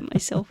sad at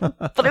myself.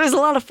 But it was a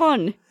lot of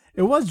fun.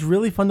 It was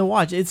really fun to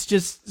watch. It's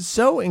just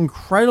so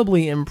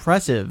incredibly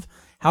impressive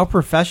how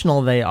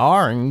professional they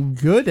are and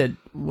good at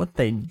what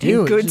they do.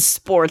 And good It's just-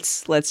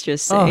 sports, let's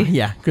just say. Oh,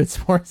 yeah, good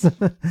sports.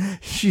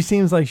 She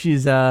seems like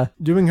she's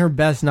doing her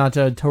best not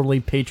to totally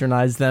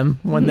patronize them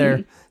when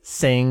they're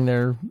saying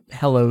their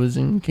hellos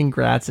and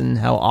congrats and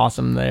how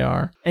awesome they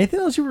are. Anything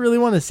else you really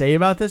want to say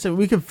about this?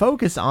 We could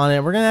focus on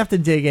it. We're going to have to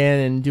dig in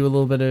and do a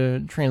little bit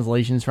of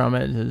translations from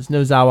it, because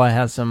Nozawa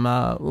has some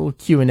little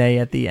Q&A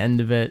at the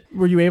end of it.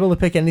 Were you able to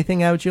pick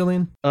anything out,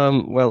 Julian?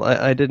 Well,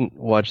 I didn't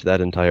watch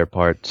that entire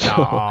part, so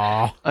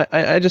Aw.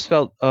 I just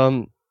felt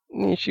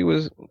she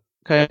was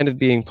kind of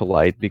being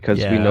polite because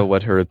we Yeah. know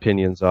what her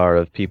opinions are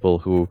of people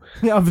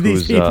Of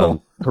these whose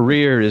people.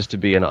 career is to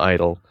be an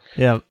idol.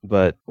 Yeah.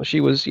 But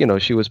she was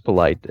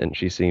polite and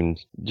she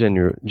seemed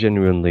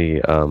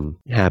genuinely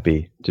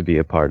happy to be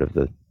a part of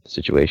the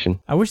situation.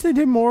 I wish they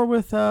did more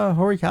with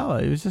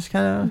Horikawa. He was just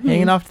kind of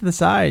hanging off to the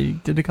side. He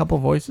did a couple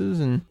voices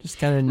and just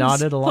kind of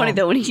nodded It's along. funny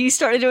though, when he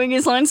started doing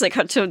his lines, they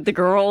cut to the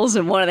girls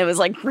and one of them was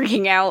like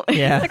freaking out.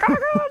 Yeah. Like, oh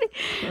my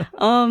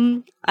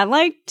god. I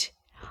liked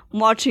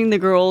watching the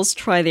girls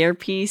try their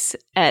piece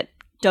at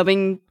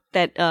dubbing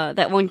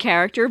that one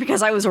character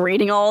because I was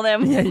rating all of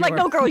them. Yeah, you like, were.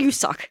 no girl, you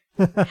suck.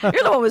 You're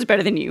the one who was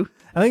better than you.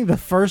 I think the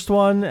first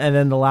one and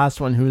then the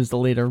last one, who is the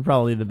leader,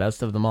 probably the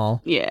best of them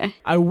all. Yeah.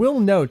 I will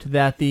note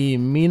that the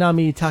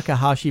Minami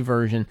Takahashi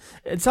version,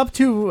 it's up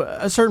to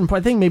a certain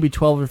point, I think maybe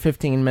 12 or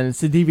 15 minutes.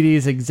 The DVD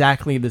is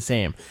exactly the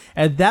same.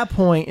 At that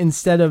point,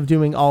 instead of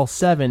doing all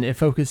 7, it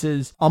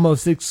focuses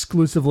almost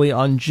exclusively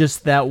on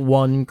just that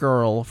one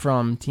girl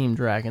from Team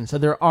Dragon. So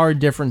there are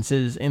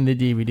differences in the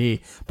DVD,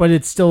 but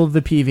it's still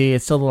the PV,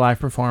 it's still the live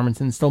performance,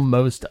 and still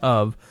most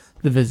of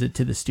the visit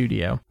to the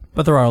studio.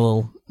 But there are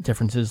little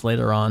differences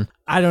later on.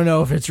 I don't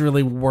know if it's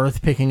really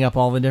worth picking up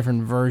all the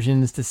different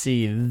versions to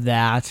see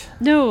that.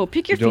 No,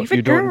 pick your favorite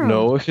You girl. don't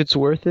know if it's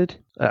worth it?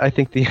 I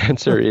think the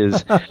answer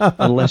is,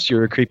 unless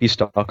you're a creepy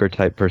stalker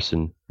type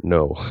person,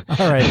 no.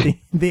 All right,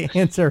 the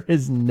answer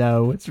is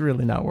no. It's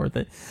really not worth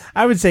it.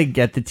 I would say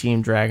get the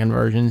Team Dragon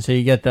version so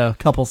you get the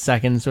couple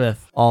seconds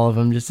with all of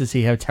them just to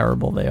see how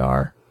terrible they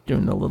are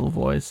doing the little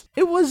voice.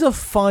 It was a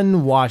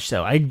fun watch,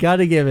 though. I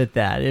gotta give it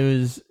that. It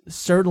was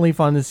certainly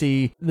fun to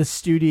see the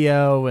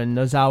studio and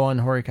Nozawa and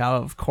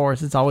Horikawa. Of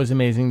course, it's always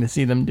amazing to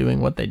see them doing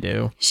what they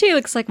do. She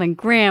looks like my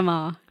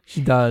grandma.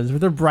 She does,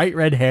 with her bright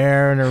red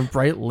hair and her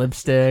bright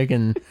lipstick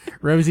and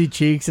rosy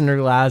cheeks and her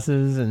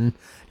glasses and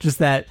just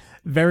that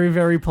very,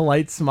 very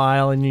polite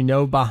smile. And you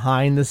know,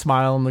 behind the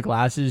smile and the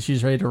glasses,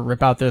 she's ready to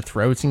rip out their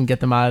throats and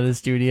get them out of the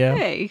studio.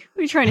 Hey, what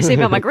are you trying to say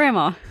about my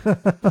grandma?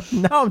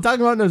 No, I'm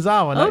talking about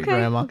Nozawa, not Okay, your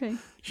grandma. okay.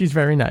 She's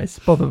very nice.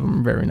 Both of them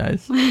are very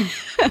nice.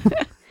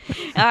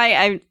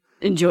 I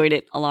enjoyed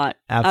it a lot.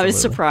 I Absolutely.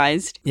 was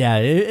surprised. Yeah,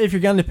 if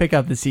you're going to pick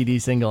up the CD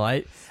single,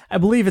 I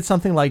believe it's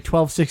something like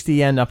 1260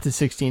 yen up to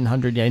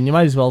 1600 yen. You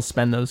might as well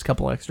spend those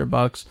couple extra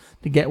bucks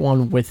to get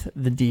one with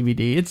the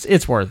DVD.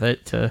 It's worth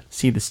it to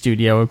see the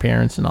studio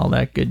appearance and all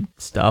that good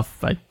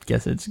stuff. I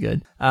guess it's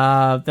good.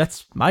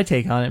 That's my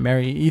take on it,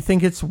 Mary. You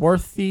think it's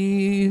worth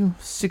the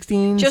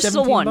 16, Just the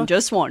 17 one. bucks?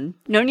 Just one.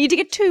 No need to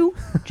get two.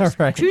 All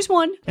right. Choose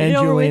one. Get And it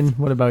over Julian, with.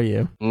 what about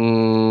you?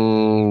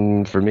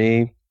 For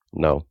me,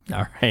 no.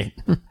 All right.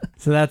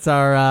 So that's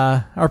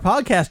our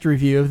podcast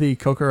review of the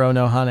Kokoro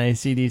no Hane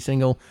CD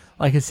single.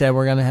 Like I said,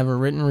 we're going to have a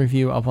written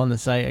review up on the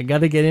site. I got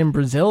to get in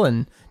Brazil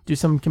and do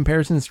some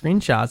comparison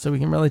screenshots so we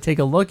can really take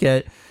a look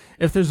at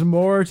if there's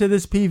more to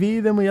this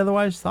PV than we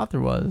otherwise thought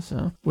there was.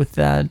 So with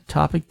that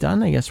topic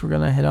done, I guess we're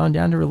going to head on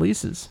down to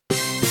releases.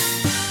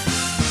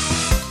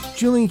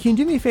 Julian, can you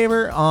do me a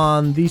favor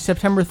on the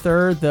September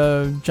 3rd,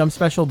 the Jump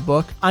Special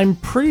book? I'm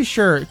pretty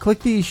sure,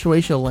 click the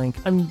Shueisha link.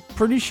 I'm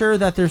pretty sure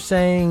that they're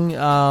saying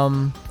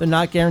they're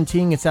not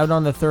guaranteeing it's out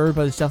on the 3rd,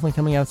 but it's definitely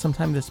coming out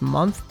sometime this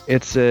month.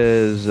 It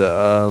says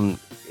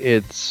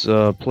it's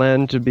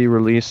planned to be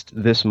released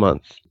this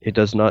month. It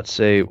does not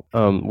say,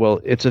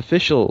 its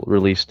official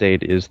release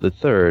date is the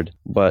 3rd,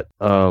 but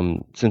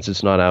since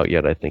it's not out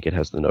yet, I think it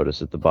has the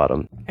notice at the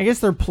bottom. I guess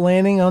they're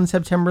planning on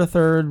September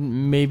 3rd,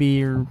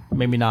 maybe or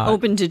maybe not.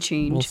 Open to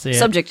change. We'll see it.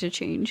 Subject to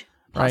change.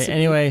 Right, Possibly.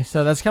 anyway,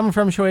 so that's coming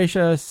from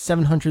Shueisha,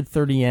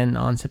 730 yen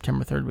on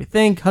September 3rd, we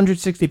think.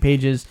 160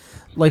 pages,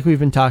 like we've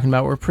been talking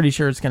about. We're pretty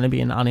sure it's going to be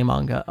an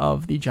anime-manga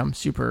of the Jump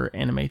Super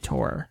Anime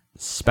Tour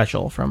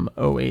special from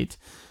 08.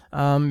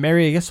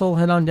 Mary, I guess we'll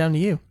head on down to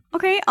you.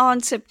 Okay,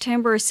 on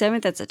September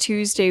 7th, that's a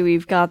Tuesday,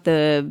 we've got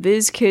the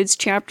Viz Kids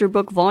Chapter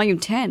Book Volume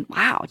 10.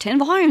 Wow, 10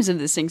 volumes of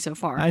this thing so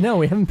far. I know,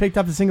 we haven't picked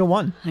up a single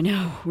one. I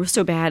know, we're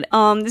so bad.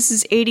 This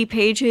is 80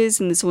 pages,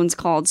 and this one's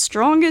called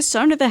Strongest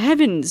Under the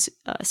Heavens.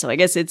 So I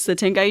guess it's the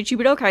Tenkaichi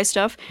Budokai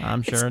stuff.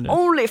 I'm sure it's it is.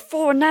 only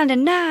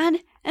 $4.99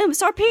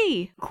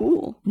 MSRP.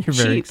 Cool. You're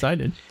very Cheap.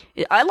 excited.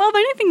 I love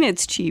anything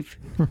that's cheap.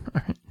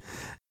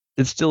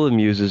 It still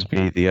amuses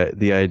me,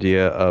 the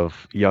idea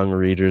of young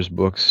readers'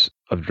 books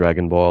of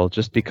Dragon Ball,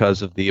 just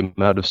because of the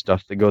amount of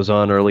stuff that goes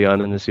on early on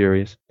in the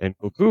series. And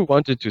Goku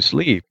wanted to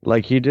sleep,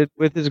 like he did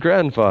with his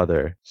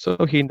grandfather, so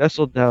he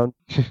nestled down.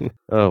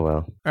 Oh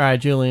well. All right,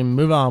 Julian,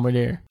 move on, my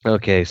dear.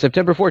 Okay,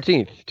 September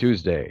 14th,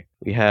 Tuesday,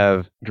 we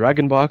have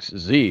Dragon Box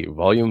Z,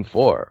 Volume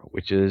 4,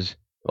 which is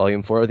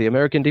Volume 4 of the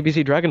American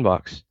DBZ Dragon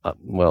Box.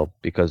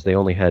 Because they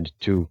only had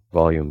 2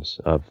 volumes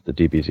of the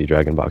DBZ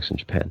Dragon Box in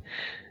Japan.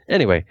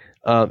 Anyway,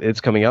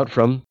 it's coming out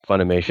from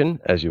Funimation,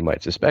 as you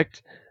might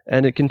suspect,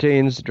 and it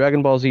contains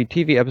Dragon Ball Z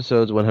TV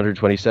episodes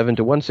 127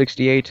 to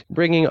 168,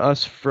 bringing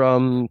us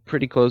from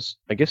pretty close,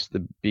 I guess,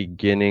 the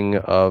beginning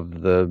of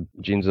the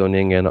Jinzo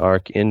Ningen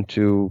arc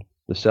into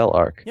the Cell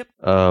arc. Yep.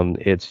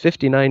 It's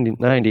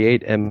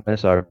 $59.98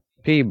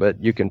 MSRP,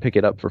 but you can pick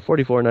it up for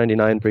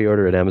 $44.99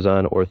 pre-order at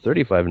Amazon or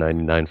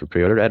 $35.99 for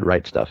pre-order at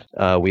Right Stuff.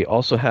 We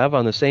also have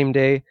on the same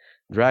day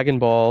Dragon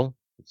Ball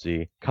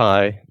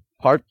Kai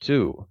Part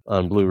 2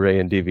 on Blu-ray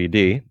and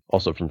DVD,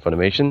 also from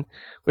Funimation,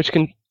 which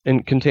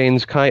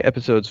contains Kai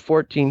episodes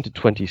 14 to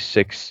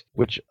 26,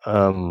 which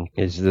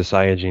is the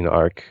Saiyajin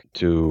arc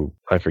to,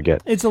 I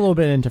forget. It's a little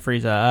bit into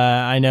Frieza.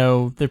 I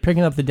know they're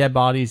picking up the dead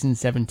bodies in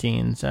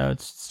 17, so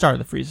it's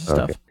start of the Frieza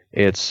stuff. Okay.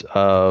 It's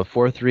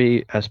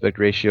 4:3 aspect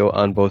ratio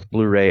on both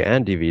Blu-ray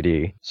and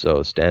DVD,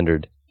 so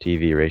standard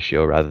TV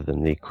ratio rather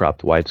than the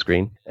cropped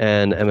widescreen.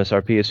 And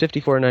MSRP is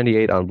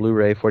 $54.98 on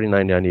Blu-ray,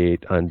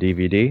 $49.98 on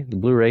DVD. The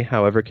Blu-ray,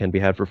 however, can be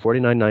had for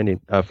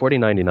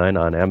 $40.99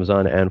 on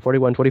Amazon and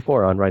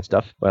 $41.24 on Right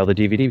Stuff, while the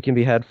DVD can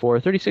be had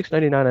for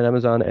 $36.99 on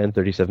Amazon and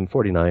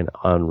 $37.49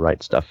 on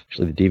Right Stuff.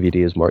 Actually, the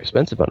DVD is more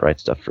expensive on Right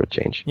Stuff for a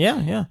change.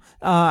 Yeah.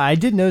 I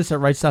did notice that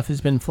Right Stuff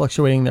has been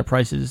fluctuating their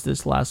prices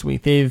this last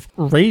week. They've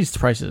raised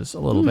prices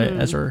a little bit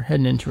as we're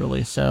heading into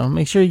release, so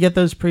make sure you get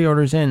those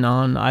pre-orders in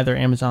on either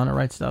Amazon or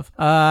Right Stuff.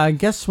 I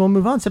guess we'll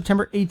move on.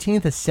 September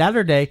 18th, a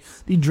Saturday,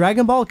 the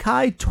Dragon Ball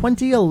Kai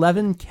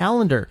 2011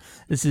 calendar.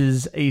 This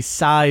is a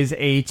size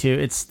A2.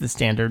 It's the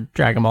standard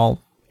Dragon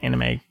Ball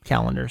anime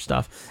calendar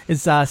stuff.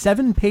 It's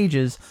 7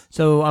 pages,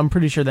 so I'm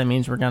pretty sure that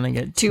means we're going to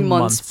get 2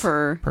 months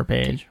per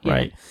page, yeah.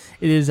 right?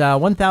 It is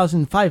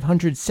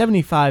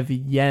 1,575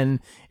 yen.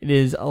 It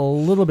is a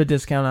little bit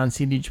discount on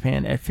CD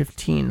Japan at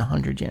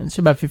 1,500 yen.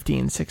 So about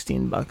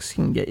 16 bucks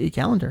can get you a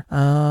calendar.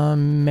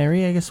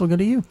 Mary, I guess we'll go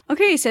to you.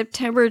 Okay,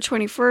 September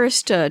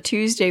 21st,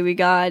 Tuesday, we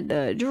got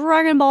the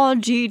Dragon Ball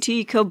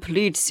GT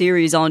Complete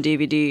series on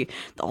DVD.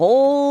 The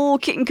whole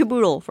kit and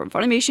caboodle from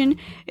Funimation.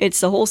 It's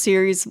the whole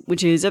series,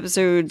 which is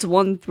episodes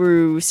 1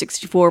 through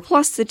 64,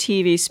 plus the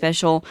TV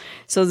special.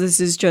 So this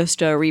is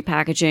just a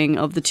repackaging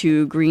of the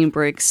 2 green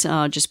bricks,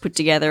 just put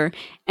together.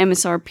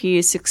 MSRP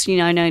is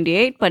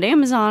 $69.98, but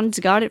Amazon's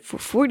got it for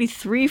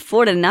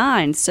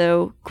 $43.49.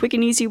 So quick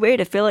and easy way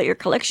to fill out your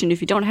collection if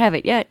you don't have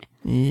it yet.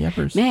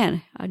 Yepers.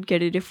 Man, I'd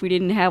get it if we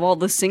didn't have all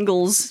the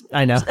singles.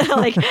 I know.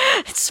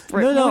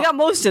 We No. got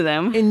most of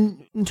them.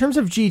 In terms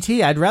of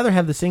GT, I'd rather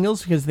have the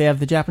singles because they have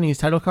the Japanese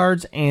title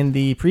cards and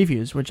the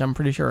previews, which I'm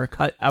pretty sure are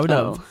cut out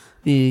of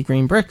the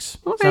green bricks.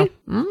 Okay.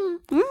 So,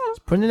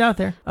 just putting it out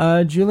there.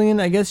 Julian,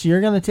 I guess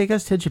you're going to take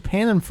us to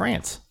Japan and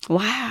France.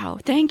 Wow,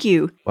 thank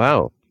you.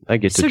 Wow. I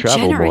get to So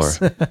travel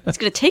generous. more. It's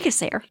going to take us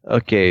there.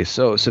 Okay,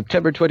 so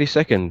September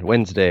 22nd,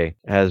 Wednesday,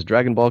 has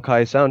Dragon Ball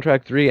Kai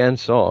Soundtrack 3 and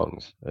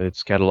songs.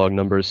 Its catalog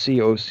number is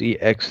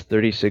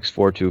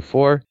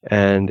COCX36424,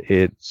 and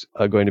it's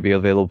going to be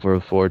available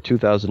for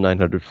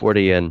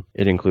 2,940 yen.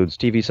 It includes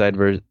TV side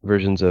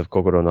versions of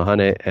Kokoro no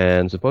Hane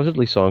and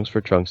supposedly songs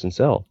for Trunks and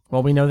Cell.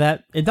 Well, we know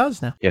that it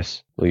does now.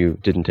 Yes, well, you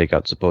didn't take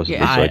out supposedly,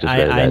 Yeah, so I just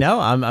read it I as- know.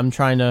 I'm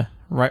trying to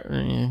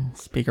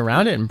speak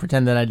around it and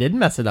pretend that I didn't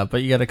mess it up,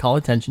 but you got to call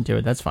attention to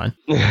it. That's fine.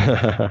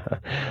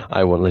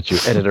 I won't let you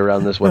edit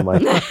around this one,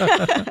 Mike.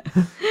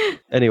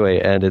 Anyway,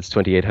 and it's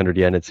 2,800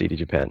 yen at CD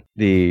Japan.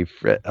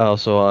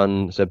 Also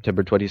on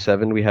September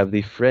 27, we have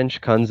the French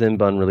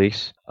Kanzenban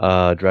release,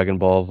 Dragon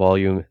Ball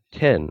Volume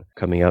 10,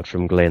 coming out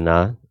from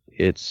Glénat.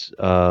 It's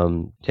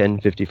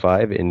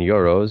 10.55 in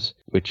euros,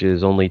 which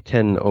is only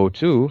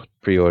 10.02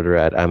 pre-order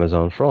at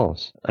Amazon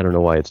France. I don't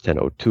know why it's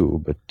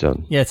 10.02, but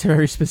Yeah, it's a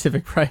very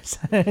specific price.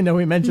 I know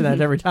we mention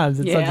that every time.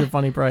 It's such a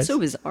funny price. So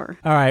bizarre.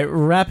 All right,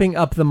 wrapping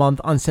up the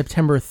month on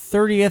September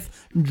 30th,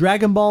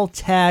 Dragon Ball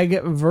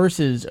Tag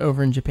Versus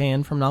over in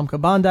Japan from Namco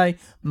Bandai.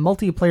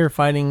 Multiplayer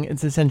fighting,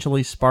 it's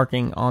essentially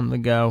sparking on the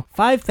go.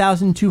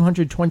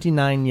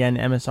 5,229 yen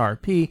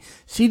MSRP.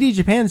 CD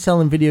Japan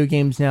selling video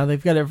games now.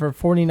 They've got it for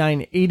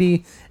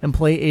 $49.80, and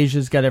Play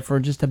Asia's got it for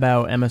just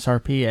about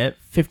MSRP at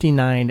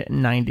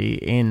 $59.90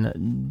 in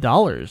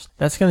dollars.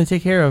 That's going to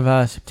take care of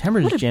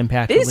September's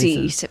jam-packed Busy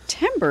releases.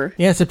 September.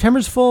 Yeah,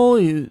 September's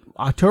full.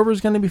 October's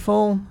going to be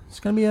full. It's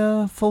going to be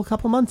a full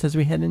couple months as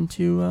we head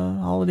into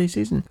holiday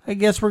season. I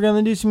guess we're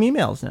going to do some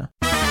emails now.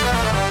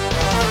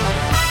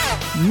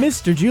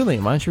 Mr.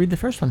 Julian, why don't you read the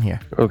first one here?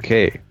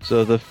 Okay,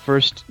 so the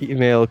first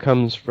email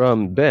comes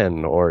from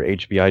Ben, or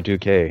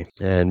HBI2K,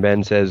 and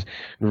Ben says,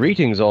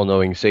 "Greetings,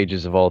 all-knowing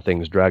sages of all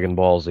things Dragon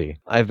Ball Z.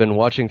 I've been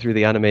watching through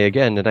the anime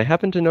again, and I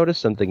happened to notice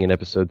something in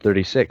episode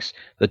 36,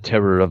 The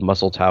Terror of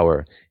Muscle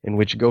Tower, in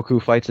which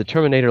Goku fights a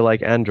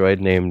Terminator-like android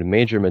named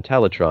Major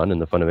Metallitron in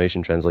the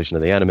Funimation translation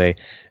of the anime,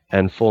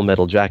 and Full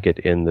Metal Jacket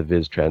in the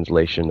Viz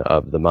translation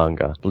of the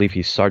manga. I believe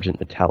he's Sergeant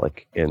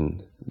Metallic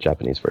in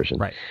Japanese version.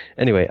 Right.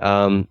 Anyway,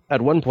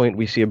 at one point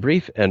we see a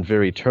brief and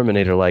very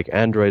Terminator-like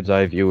android's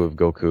eye view of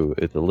Goku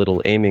with a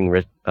little aiming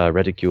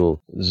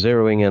reticule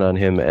zeroing in on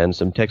him and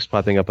some text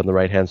popping up on the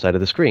right-hand side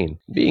of the screen.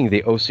 Being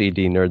the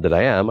OCD nerd that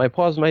I am, I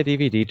paused my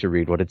DVD to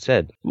read what it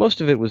said.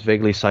 Most of it was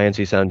vaguely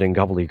sciencey sounding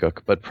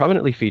gobbledygook, but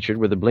prominently featured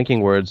were the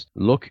blinking words,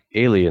 'Look,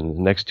 aliens,'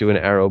 next to an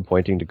arrow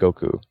pointing to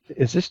Goku.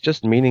 Is this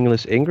just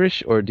meaningless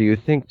English, or do you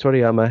think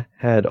Toriyama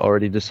had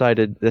already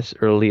decided this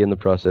early in the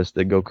process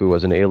that Goku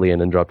was an alien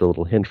and dropped a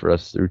little hint for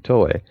us through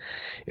Toei?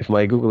 If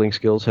my Googling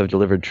skills have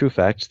delivered true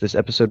facts, this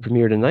episode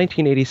premiered in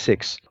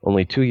 1986,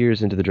 only 2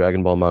 years into the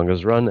Dragon Ball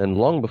manga's run, and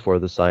long before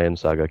the Saiyan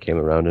saga came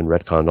around and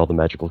retconned all the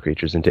magical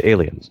creatures into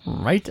aliens."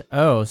 Right.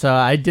 Oh, so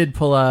I did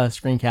pull a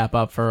screen cap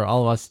up for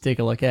all of us to take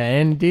a look at,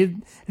 and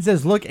indeed, it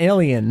says, "Look,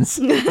 aliens."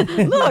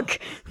 Look,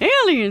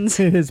 aliens.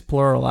 It is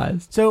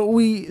pluralized. So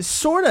we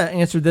sort of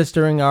answered this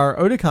during our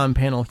Otakon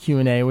panel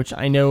Q&A, which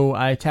I know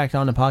I tacked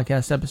on a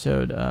podcast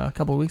episode a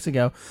couple of weeks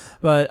ago.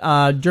 But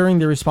during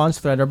the response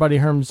thread, our buddy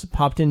Herms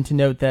popped in to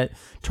note that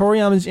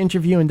Toriyama's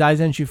interview in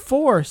Daizenshu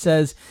 4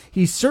 says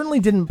he certainly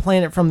didn't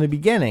plan it from the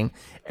beginning.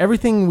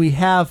 Everything we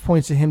have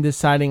points to him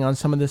deciding on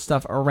some of this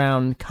stuff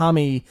around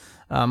Kami,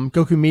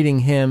 Goku meeting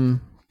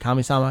him,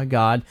 Kami-sama,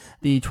 God,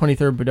 the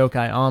 23rd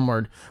Budokai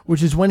onward,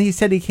 which is when he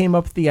said he came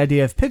up with the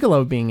idea of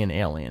Piccolo being an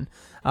alien.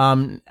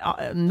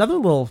 Another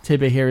little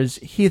tidbit here is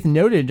Heath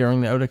noted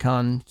during the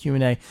Otakon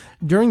Q&A,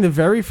 during the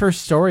very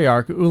first story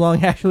arc,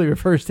 Oolong actually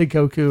refers to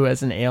Goku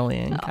as an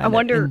alien. I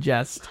wonder. In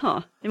jest.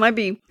 Huh. It might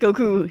be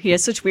Goku. He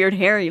has such weird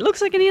hair. He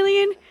looks like an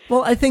alien.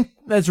 Well, I think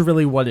that's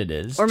really what it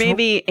is. Or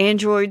maybe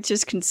androids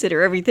just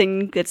consider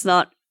everything that's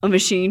not a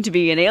machine to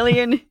be an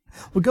alien.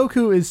 Well,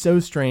 Goku is so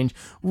strange.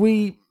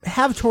 We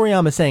have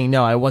Toriyama saying,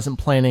 no, I wasn't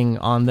planning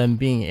on them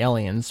being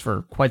aliens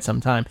for quite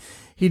some time.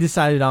 He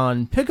decided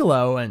on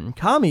Piccolo and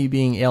Kami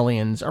being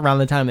aliens around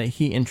the time that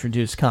he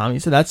introduced Kami,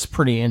 so that's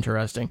pretty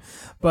interesting.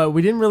 But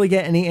we didn't really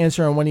get any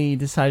answer on when he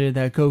decided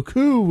that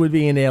Goku would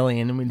be an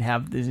alien and we'd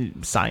have the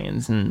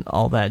science and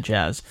all that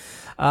jazz.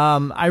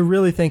 I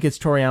really think it's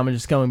Toriyama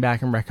just going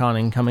back and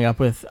retconning, coming up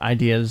with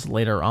ideas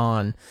later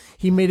on.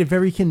 He made it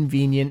very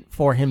convenient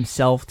for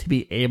himself to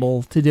be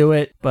able to do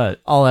it, but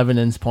all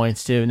evidence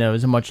points to, no, it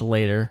was a much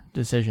later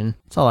decision.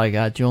 That's all I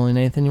got. Julian,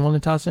 anything you want to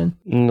toss in?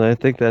 I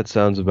think that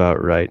sounds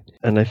about right.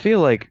 And I feel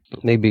like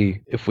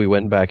maybe if we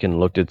went back and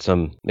looked at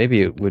some,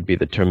 maybe it would be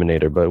the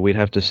Terminator, but we'd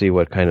have to see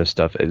what kind of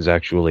stuff is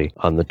actually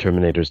on the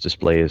Terminator's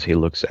display as he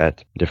looks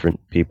at different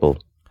people.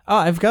 Oh,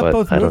 I've got But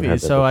both I don't have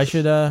movies, that so book. I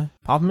should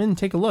pop them in and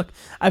take a look.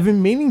 I've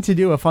been meaning to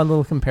do a fun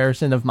little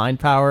comparison of Mind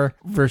Power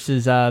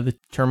versus the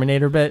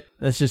Terminator bit.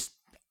 That's just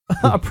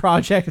a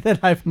project that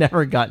I've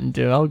never gotten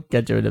to. I'll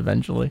get to it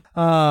eventually.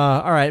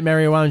 All right,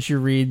 Mary, why don't you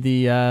read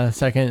the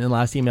second and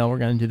last email we're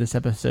going to do this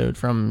episode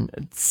from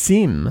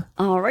Sim.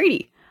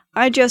 Alrighty.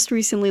 I just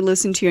recently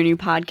listened to your new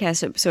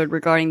podcast episode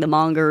regarding the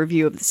manga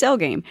review of the Cell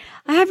game.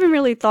 I haven't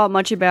really thought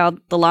much about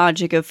the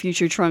logic of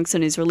future Trunks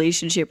and his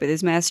relationship with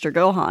his master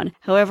Gohan.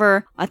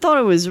 However, I thought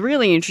it was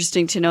really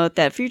interesting to note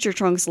that future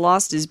Trunks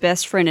lost his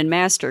best friend and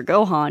master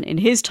Gohan in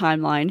his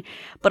timeline,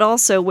 but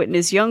also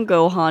witnessed young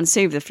Gohan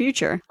save the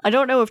future. I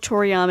don't know if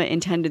Toriyama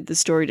intended the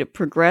story to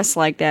progress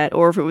like that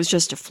or if it was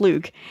just a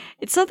fluke.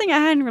 It's something I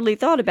hadn't really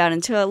thought about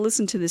until I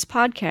listened to this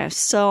podcast,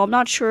 so I'm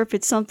not sure if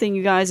it's something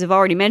you guys have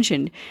already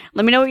mentioned.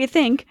 Let me know what you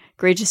think.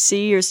 Great to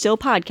see you're still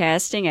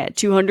podcasting at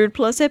 200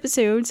 plus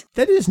episodes.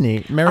 That is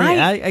neat. Mary,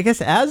 I guess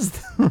as...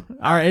 All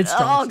right, it's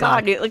Oh,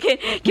 God, dude. Okay,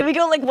 can we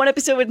go like one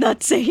episode with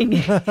not saying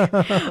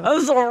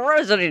as a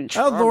resident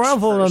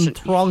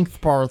Trunks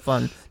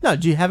person. No,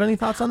 do you have any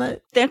thoughts on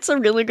that? That's a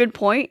really good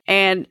point,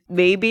 and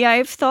maybe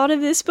I've thought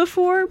of this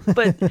before,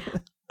 but...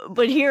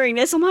 But hearing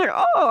this, I'm like,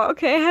 oh,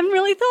 okay, I haven't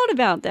really thought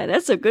about that.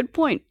 That's a good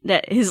point.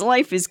 That his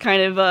life is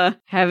kind of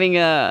having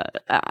I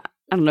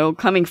don't know,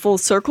 coming full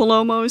circle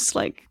almost,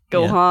 like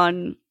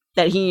Gohan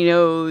that he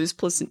knows,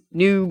 plus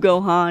new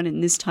Gohan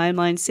in this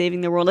timeline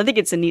saving the world. I think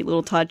it's a neat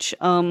little touch.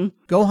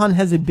 Gohan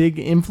has a big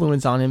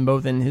influence on him,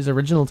 both in his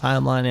original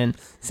timeline and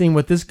seeing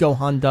what this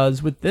Gohan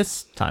does with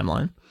this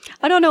timeline.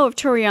 I don't know if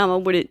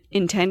Toriyama would have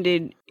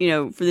intended,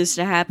 for this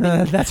to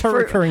happen. That's a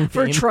recurring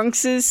theme. For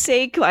Trunks'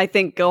 sake, I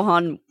think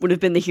Gohan would have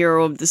been the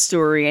hero of the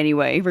story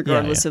anyway,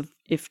 regardless of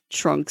if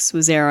Trunks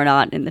was there or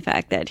not, and the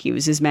fact that he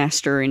was his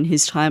master in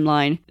his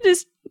timeline.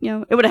 Just,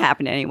 it would have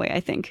happened anyway, I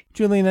think.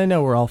 Julian, I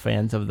know we're all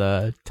fans of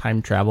the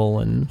time travel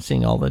and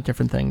seeing all the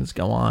different things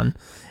go on.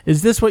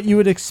 Is this what you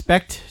would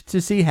expect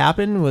to see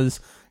happen? Was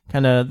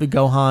kind of the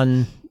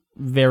Gohan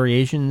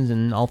variations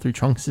and all through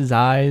Trunks'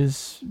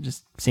 eyes,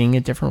 just seeing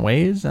it different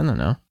ways? I don't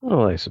know.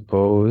 Well, I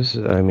suppose.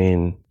 I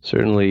mean,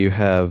 certainly you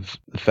have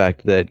the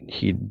fact that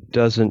he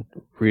doesn't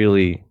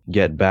really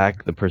get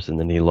back the person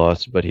that he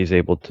lost, but he's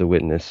able to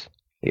witness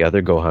the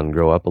other Gohan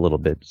grow up a little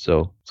bit,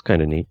 so it's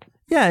kind of neat.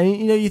 Yeah,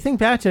 you think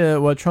back to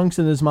what Trunks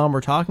and his mom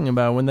were talking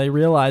about when they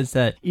realized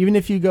that even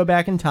if you go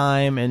back in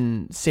time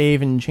and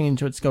save and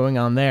change what's going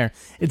on there,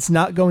 it's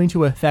not going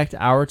to affect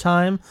our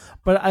time.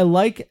 But I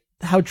like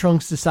how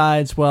Trunks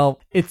decides, well,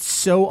 it's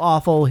so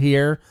awful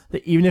here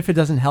that even if it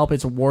doesn't help,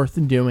 it's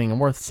worth doing and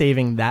worth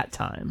saving that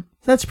time.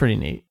 That's pretty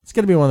neat. It's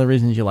going to be one of the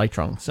reasons you like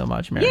Trunks so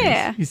much, Mary.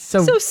 Yeah, he's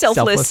so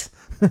selfless.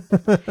 I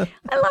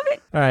love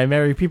it. All right,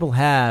 Mary, people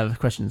have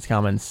questions,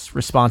 comments,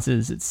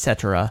 responses,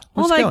 etc.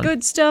 All that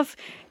good stuff.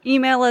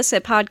 Email us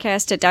at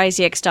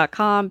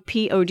podcast@daizex.com,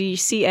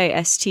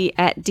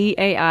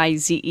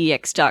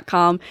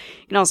 podcast@daizex.com. You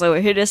can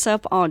also hit us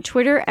up on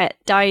Twitter at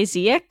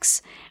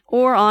daizex,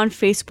 or on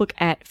Facebook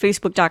at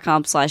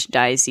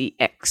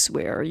facebook.com/daizex,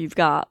 where you've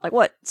got,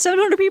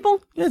 700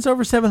 people? Yeah, it's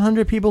over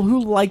 700 people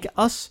who like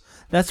us.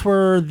 That's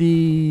where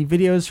the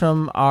videos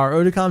from our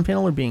Otakon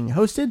panel are being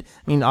hosted.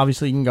 I mean,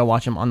 obviously you can go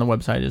watch them on the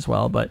website as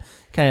well, but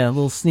kind of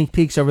little sneak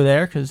peeks over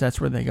there because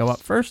that's where they go up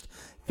first.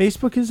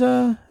 Facebook is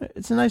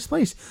it's a nice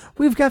place.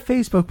 We've got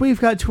Facebook, we've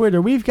got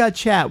Twitter, we've got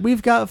chat,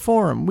 we've got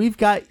forum, we've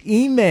got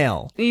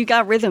email. We've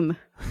got rhythm.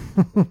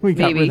 We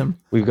got rhythm.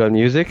 We've got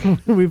music.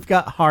 We've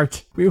got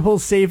heart. We will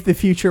save the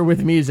future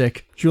with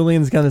music.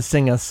 Julian's going to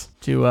sing us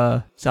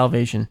to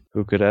salvation.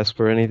 Who could ask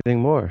for anything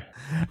more?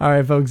 All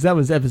right, folks, that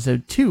was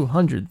episode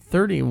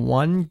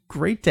 231.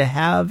 Great to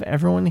have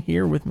everyone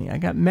here with me. I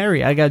got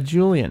Mary. I got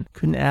Julian.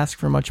 Couldn't ask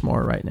for much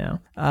more right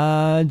now.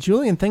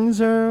 Julian, things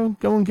are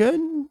going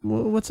good?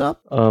 What's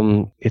up?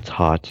 It's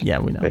hot. Yeah,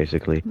 we know.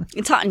 Basically.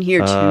 It's hot in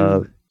here,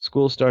 too.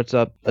 School starts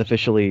up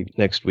officially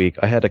next week.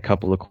 I had a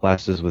couple of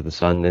classes with the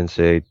Sun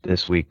Nensei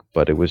this week,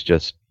 but it was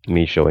just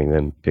me showing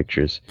them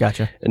pictures.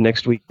 Gotcha. And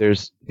next week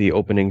there's the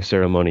opening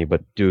ceremony,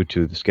 but due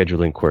to the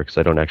scheduling quirks,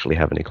 I don't actually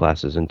have any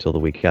classes until the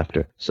week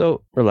after.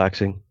 So,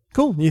 relaxing.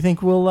 Cool. You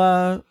think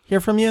we'll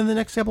hear from you in the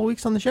next couple of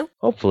weeks on the show?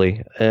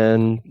 Hopefully.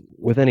 And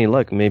with any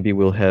luck, maybe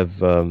we'll have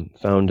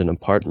found an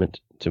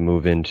apartment to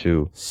move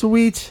into.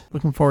 Sweet.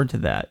 Looking forward to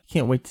that.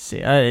 Can't wait to see.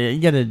 You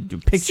got to do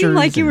pictures. Seemed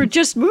like you were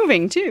just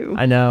moving, too.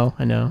 I know.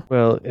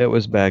 Well, it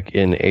was back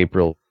in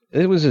April.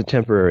 It was a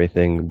temporary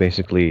thing,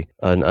 basically,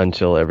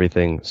 until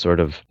everything sort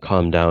of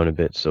calmed down a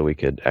bit so we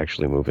could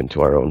actually move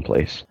into our own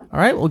place. All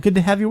right. Well, good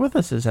to have you with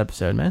us this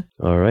episode, man.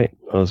 All right.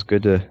 Well, it's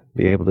good to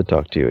be able to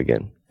talk to you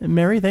again. And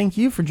Mary, thank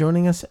you for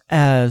joining us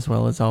as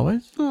well as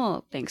always.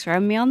 Oh, thanks for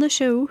having me on the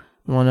show.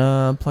 You want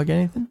to plug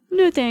anything?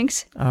 No,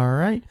 thanks. All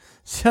right.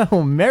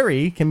 So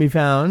Mary can be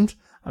found,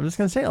 I'm just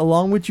going to say,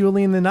 along with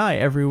Julian and I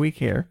every week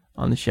here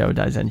on the show,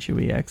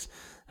 Daizenshu EX.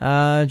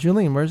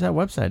 Julian, where's that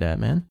website at,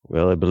 man?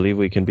 Well, I believe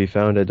we can be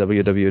found at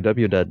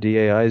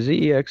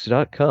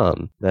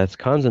www.daizex.com. That's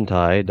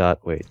Konzentai.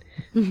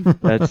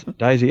 That's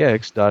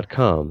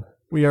daizex.com.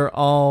 We are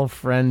all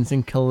friends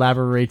and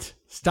collaborate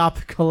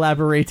Stop,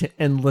 collaborate,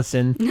 and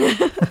listen.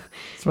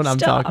 That's what I'm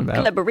talking about.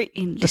 Collaborate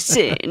and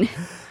listen.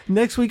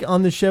 Next week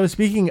on the show,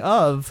 speaking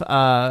of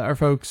our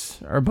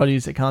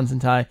buddies at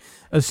Consentai,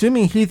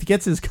 assuming Heath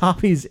gets his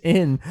copies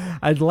in,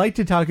 I'd like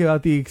to talk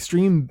about the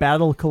Extreme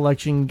Battle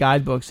Collection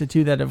guidebooks, the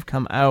 2 that have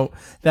come out.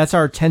 That's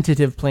our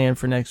tentative plan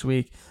for next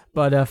week.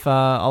 But if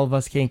all of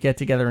us can't get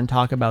together and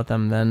talk about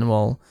them, then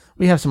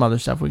we have some other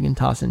stuff we can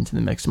toss into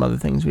the mix, some other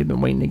things we've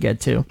been waiting to get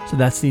to. So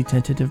that's the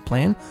tentative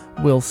plan.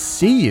 We'll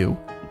see you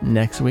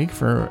next week.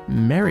 For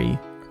Mary,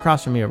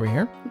 across from me over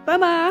here.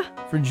 Bye-bye.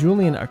 For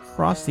Julian,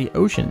 across the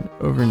ocean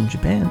over in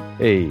Japan.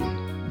 Hey.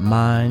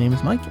 My name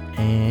is Mike,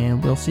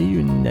 and we'll see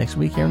you next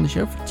week here on the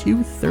show for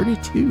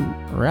 232.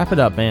 Wrap it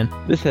up, man.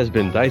 This has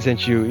been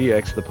Daisenshu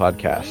EX, the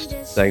podcast.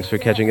 Thanks for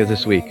catching us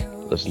this week.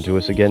 Listen to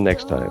us again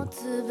next time.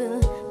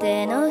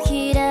 手の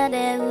ひら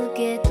で受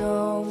け取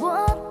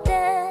っ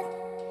て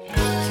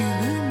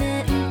夢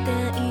めた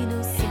い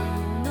のそ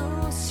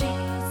の雫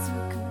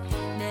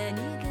何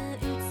が映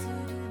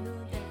る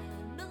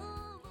のだ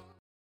ろ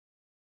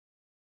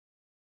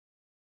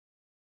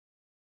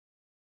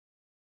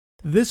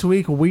う This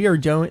week we are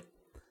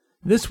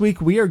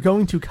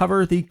going to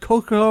cover the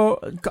Kokoro.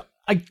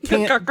 I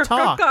can't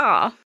talk.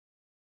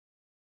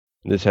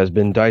 This has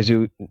been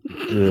Daizu.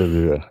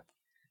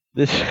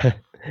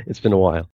 It's been a while.